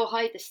just how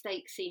high the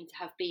stakes seem to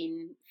have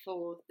been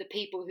for the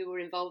people who were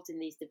involved in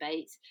these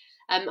debates.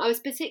 I was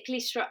particularly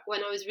struck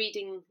when I was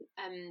reading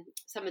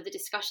some of the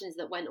discussions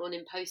that went on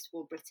in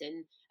post-war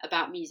Britain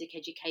about music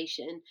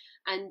education.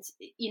 And,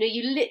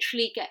 you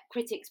literally get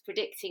critics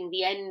predicting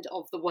the end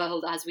of the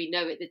world as we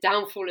know it, the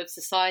downfall of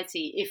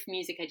society if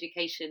music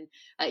education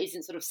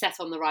isn't sort of set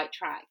on the right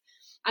track.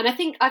 And I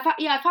think,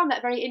 I found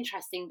that very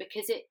interesting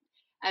because it,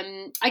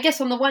 I guess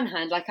on the one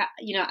hand, like, at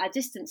a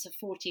distance of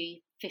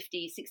 40,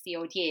 50, 60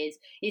 odd years,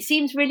 it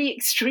seems really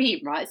extreme,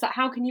 right? It's like,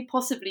 how can you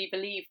possibly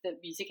believe that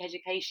music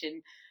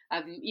education,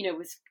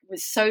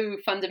 was so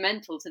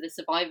fundamental to the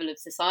survival of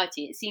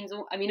society? It seems,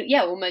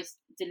 almost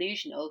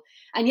delusional.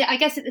 And yet, I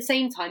guess at the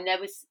same time,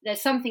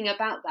 there's something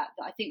about that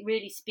I think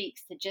really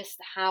speaks to just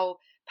how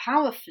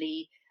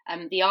powerfully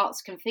the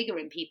arts can figure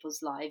in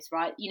people's lives,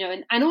 right?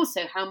 And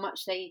also how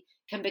much they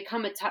can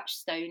become a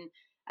touchstone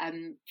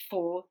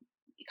for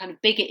kind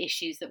of bigger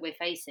issues that we're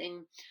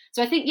facing.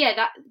 So I think,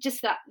 that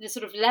the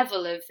sort of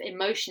level of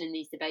emotion in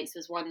these debates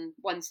was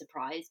one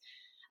surprise.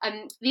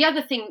 The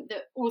other thing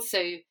that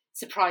also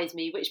surprised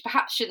me, which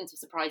perhaps shouldn't have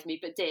surprised me,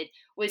 but did,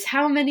 was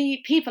how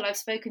many people I've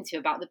spoken to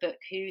about the book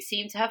who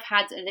seem to have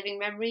had a living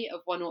memory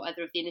of one or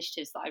other of the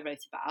initiatives that I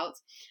wrote about.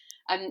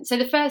 So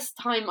the first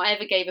time I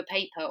ever gave a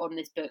paper on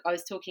this book, I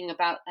was talking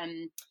about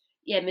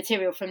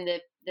material from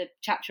the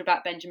chapter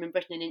about Benjamin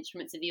Britten and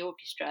Instruments of the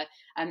Orchestra.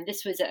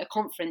 This was at a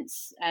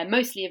conference,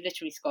 mostly of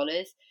literary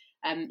scholars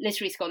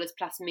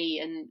plus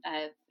me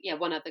and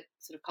one other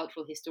sort of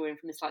cultural historian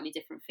from a slightly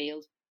different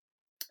field.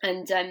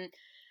 And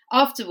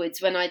afterwards,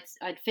 when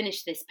I'd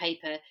finished this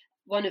paper,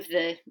 one of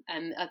the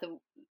other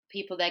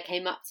people there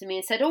came up to me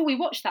and said, "Oh, we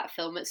watched that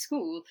film at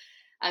school."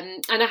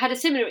 And I had a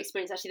similar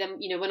experience actually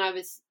then, when I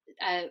was,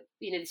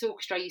 this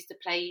orchestra I used to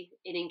play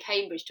in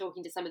Cambridge,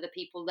 talking to some of the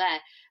people there,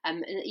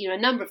 and, a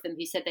number of them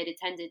who said they'd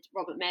attended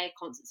Robert Mayer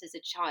concerts as a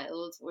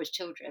child or as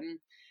children.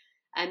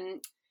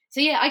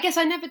 So I guess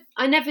I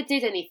never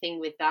did anything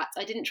with that.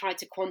 I didn't try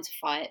to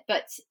quantify it,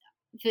 but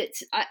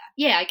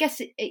I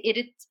guess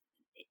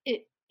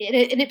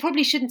it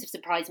probably shouldn't have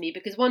surprised me,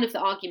 because one of the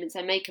arguments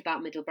I make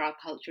about middlebrow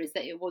culture is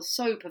that it was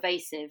so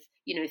pervasive,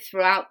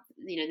 throughout,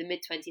 the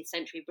mid-20th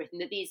century Britain,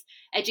 that these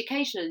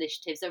educational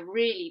initiatives are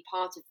really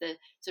part of the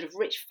sort of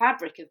rich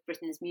fabric of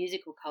Britain's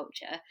musical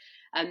culture.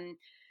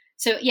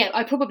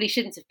 I probably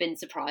shouldn't have been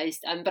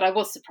surprised, but I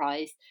was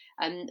surprised.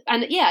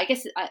 I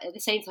guess at the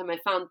same time I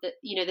found that,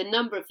 the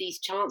number of these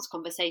chance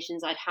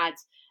conversations I'd had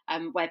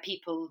where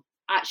people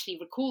actually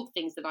recalled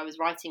things that I was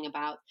writing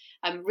about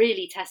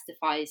really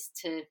testifies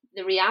to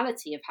the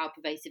reality of how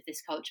pervasive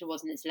this culture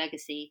was and its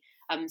legacy.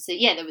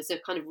 There was a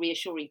kind of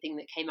reassuring thing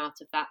that came out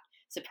of that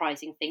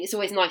surprising thing. It's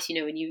always nice,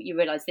 when you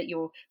realise that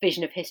your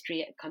vision of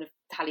history kind of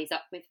tallies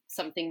up with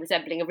something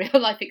resembling a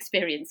real life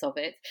experience of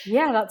it.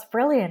 Yeah, that's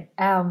brilliant.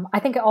 I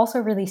think it also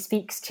really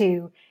speaks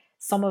to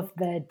some of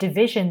the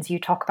divisions you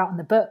talk about in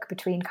the book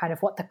between kind of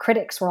what the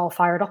critics were all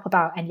fired up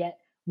about and yet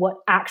what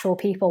actual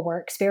people were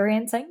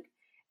experiencing.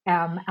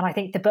 And I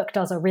think the book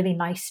does a really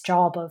nice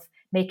job of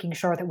making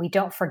sure that we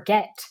don't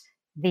forget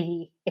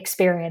the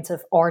experience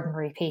of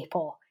ordinary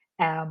people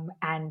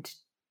and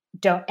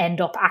don't end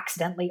up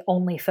accidentally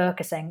only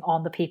focusing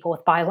on the people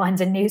with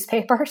bylines in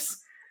newspapers.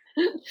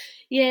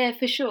 Yeah,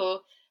 for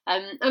sure.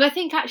 And I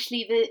think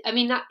actually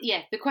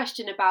the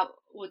question about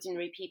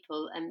ordinary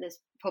people, and there's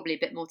probably a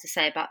bit more to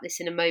say about this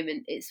in a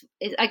moment.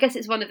 I guess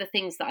it's one of the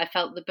things that I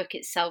felt the book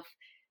itself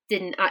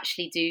didn't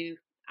actually do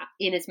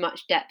in as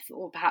much depth,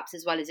 or perhaps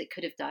as well as it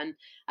could have done.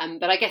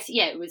 But I guess,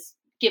 it was,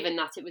 given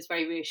that, it was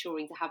very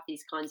reassuring to have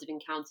these kinds of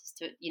encounters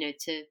to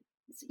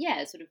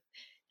sort of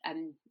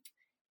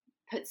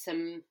put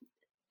some,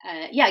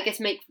 I guess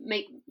make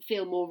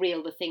feel more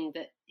real the thing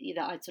that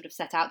I'd sort of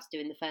set out to do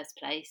in the first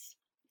place.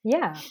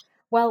 Yeah.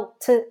 Well,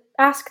 to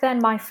ask then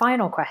my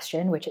final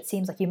question, which it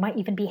seems like you might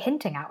even be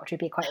hinting at, which would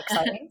be quite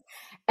exciting.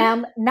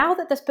 Now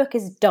that this book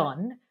is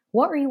done,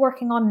 what are you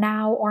working on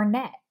now or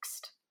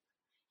next?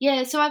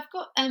 Yeah, so I've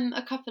got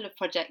a couple of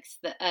projects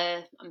that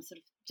I'm sort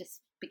of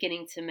just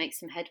beginning to make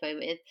some headway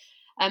with.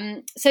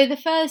 So the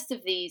first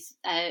of these,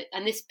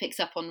 and this picks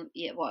up on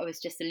what I was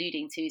just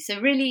alluding to. So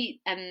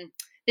really,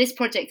 this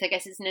project, I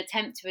guess, is an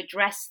attempt to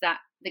address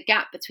the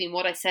gap between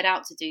what I set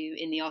out to do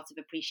in the art of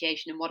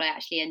appreciation and what I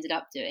actually ended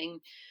up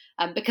doing.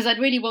 Because I'd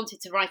really wanted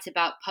to write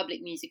about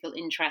public musical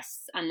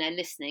interests and their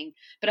listening.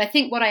 But I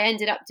think what I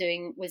ended up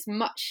doing was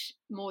much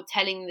more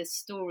telling the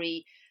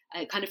story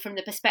kind of from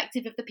the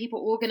perspective of the people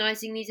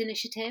organising these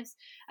initiatives.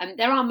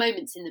 There are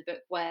moments in the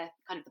book where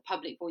kind of the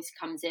public voice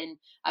comes in,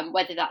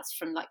 whether that's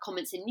from like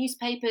comments in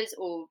newspapers,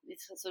 or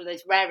it's sort of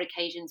those rare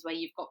occasions where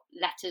you've got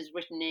letters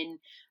written in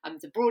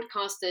to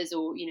broadcasters,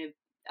 or,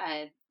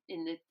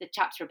 in the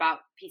chapter about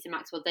Peter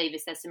Maxwell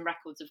Davies, there's some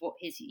records of what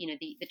his,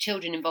 the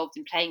children involved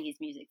in playing his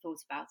music thought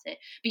about it.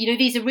 But,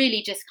 these are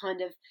really just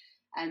kind of,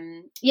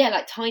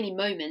 like tiny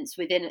moments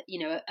within,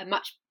 a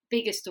much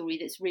bigger story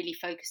that's really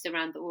focused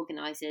around the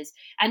organisers.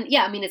 And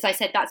as I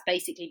said, that's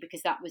basically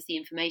because that was the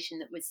information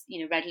that was,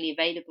 readily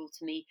available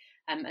to me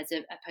as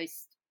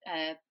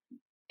a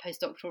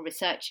postdoctoral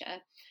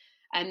researcher.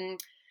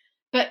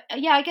 But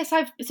I guess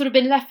I've sort of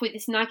been left with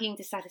this nagging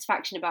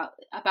dissatisfaction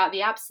about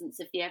the absence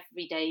of the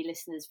everyday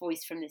listener's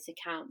voice from this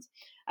account.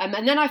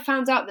 And then I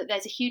found out that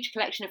there's a huge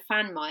collection of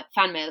fan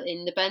mail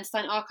in the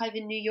Bernstein Archive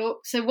in New York.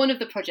 So one of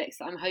the projects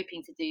that I'm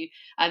hoping to do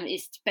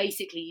is to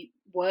basically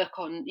work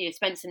on,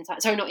 spend some time,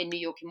 sorry, not in New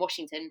York, in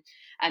Washington,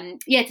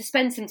 to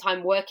spend some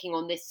time working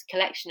on this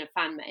collection of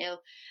fan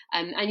mail,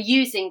 and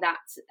using that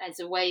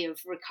as a way of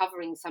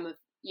recovering some of,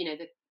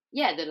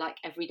 the like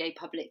everyday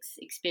public's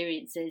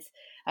experiences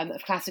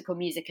of classical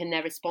music and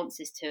their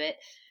responses to it.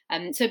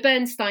 So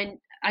Bernstein,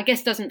 I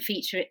guess, doesn't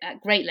feature at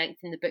great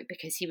length in the book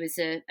because he was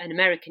an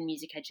American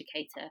music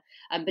educator,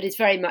 but is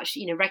very much,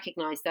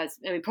 recognised as,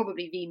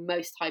 probably the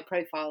most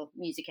high-profile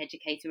music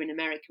educator in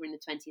America in the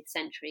 20th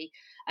century.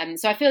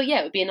 So I feel,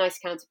 it would be a nice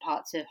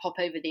counterpart to hop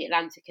over the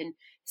Atlantic and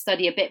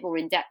study a bit more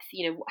in depth,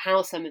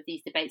 how some of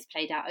these debates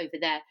played out over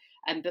there.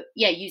 But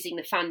using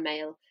the fan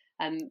mail.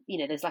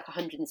 There's like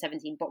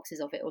 117 boxes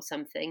of it or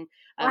something,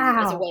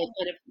 Wow. as a way of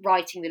kind of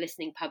writing the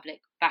listening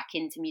public back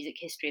into music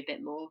history a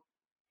bit more.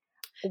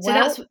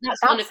 Well, so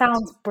that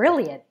sounds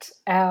brilliant.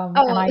 And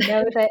I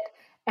know that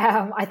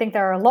I think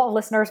there are a lot of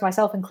listeners,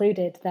 myself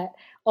included, that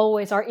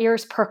always our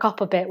ears perk up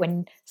a bit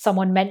when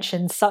someone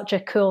mentions such a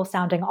cool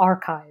sounding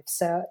archive.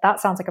 So that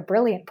sounds like a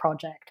brilliant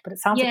project, but it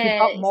sounds like you've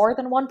got more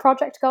than one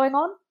project going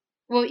on.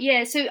 Well,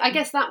 so I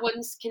guess that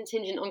one's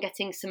contingent on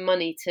getting some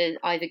money to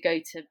either go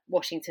to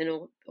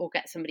Washington or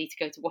get somebody to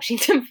go to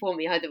Washington for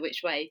me, either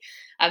which way.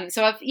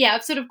 So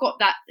I've sort of got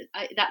that.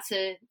 That's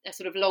a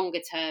sort of longer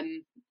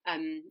term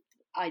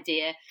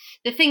idea.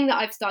 The thing that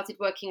I've started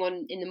working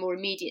on in the more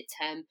immediate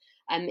term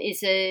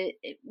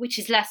which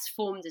is less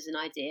formed as an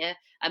idea,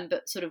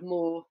 but sort of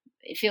more,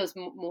 it feels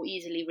more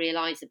easily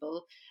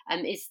realisable,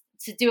 is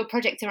to do a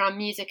project around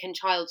music and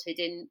childhood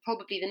in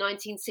probably the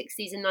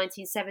 1960s and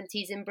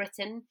 1970s in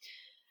Britain.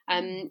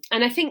 And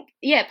I think,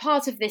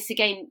 part of this,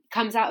 again,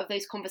 comes out of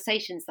those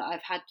conversations that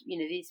I've had,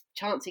 these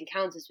chance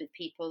encounters with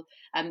people,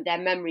 their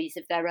memories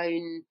of their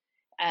own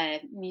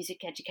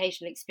music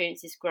educational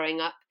experiences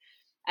growing up.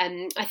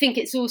 I think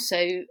it's also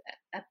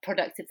a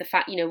product of the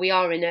fact,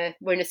 we're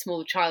in a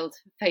small child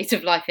phase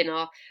of life in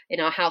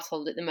our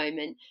household at the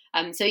moment.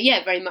 So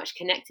very much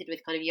connected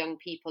with kind of young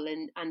people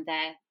and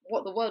their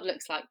what the world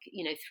looks like,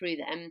 through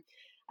them.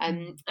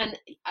 And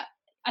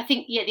I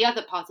think the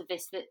other part of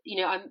this that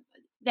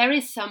there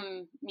is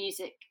some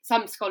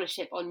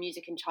scholarship on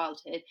music and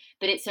childhood,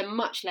 but it's a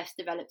much less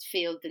developed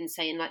field than,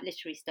 say, in like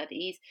literary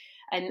studies.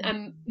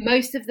 And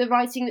most of the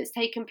writing that's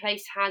taken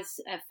place has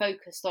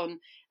focused on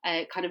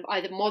kind of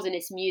either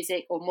modernist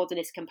music or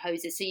modernist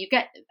composers. So you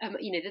get,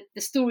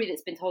 the story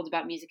that's been told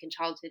about music and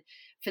childhood,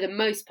 for the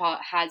most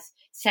part, has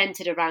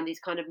centered around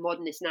these kind of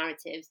modernist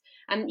narratives.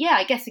 And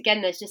I guess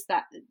again, there's just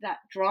that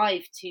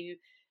drive to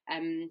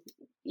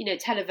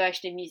tell a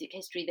version of music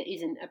history that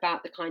isn't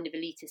about the kind of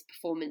elitist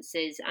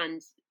performances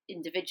and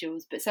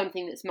individuals, but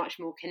something that's much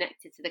more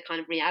connected to the kind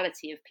of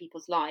reality of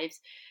people's lives.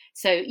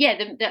 So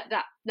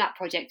that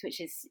project, which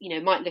is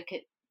might look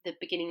at the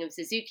beginning of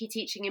Suzuki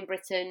teaching in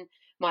Britain,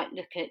 might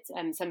look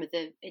at some of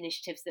the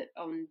initiatives that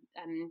on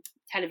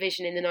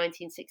television in the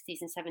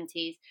 1960s and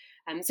 70s.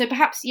 So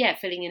perhaps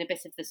filling in a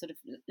bit of the sort of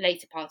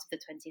later part of the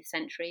 20th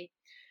century.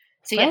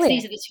 So yes,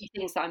 these are the two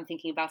things that I'm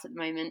thinking about at the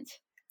moment.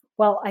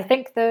 Well, I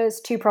think those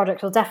two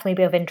projects will definitely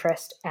be of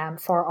interest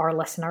for our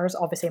listeners,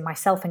 obviously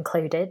myself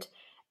included,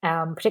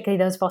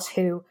 particularly those of us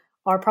who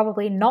are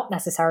probably not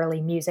necessarily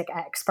music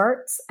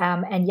experts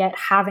and yet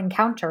have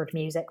encountered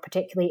music,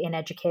 particularly in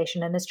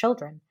education and as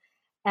children.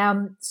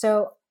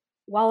 So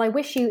while I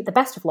wish you the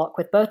best of luck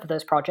with both of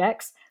those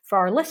projects, for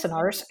our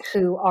listeners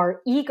who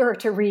are eager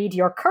to read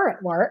your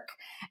current work,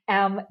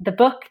 the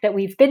book that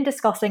we've been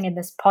discussing in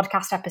this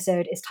podcast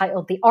episode is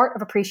titled The Art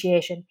of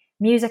Appreciation,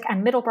 Music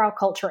and Middlebrow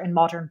Culture in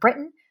Modern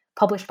Britain,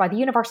 published by the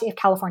University of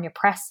California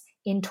Press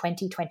in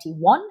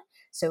 2021.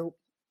 So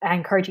I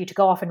encourage you to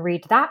go off and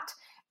read that.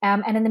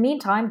 And in the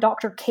meantime,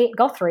 Dr. Kate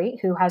Guthrie,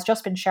 who has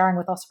just been sharing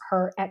with us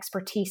her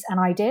expertise and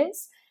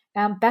ideas,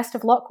 best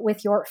of luck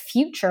with your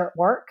future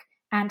work.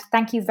 And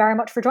thank you very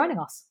much for joining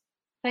us.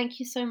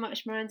 Thank you so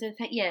much, Miranda.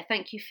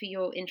 Thank you for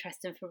your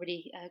interest and for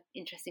really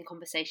interesting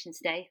conversation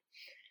today.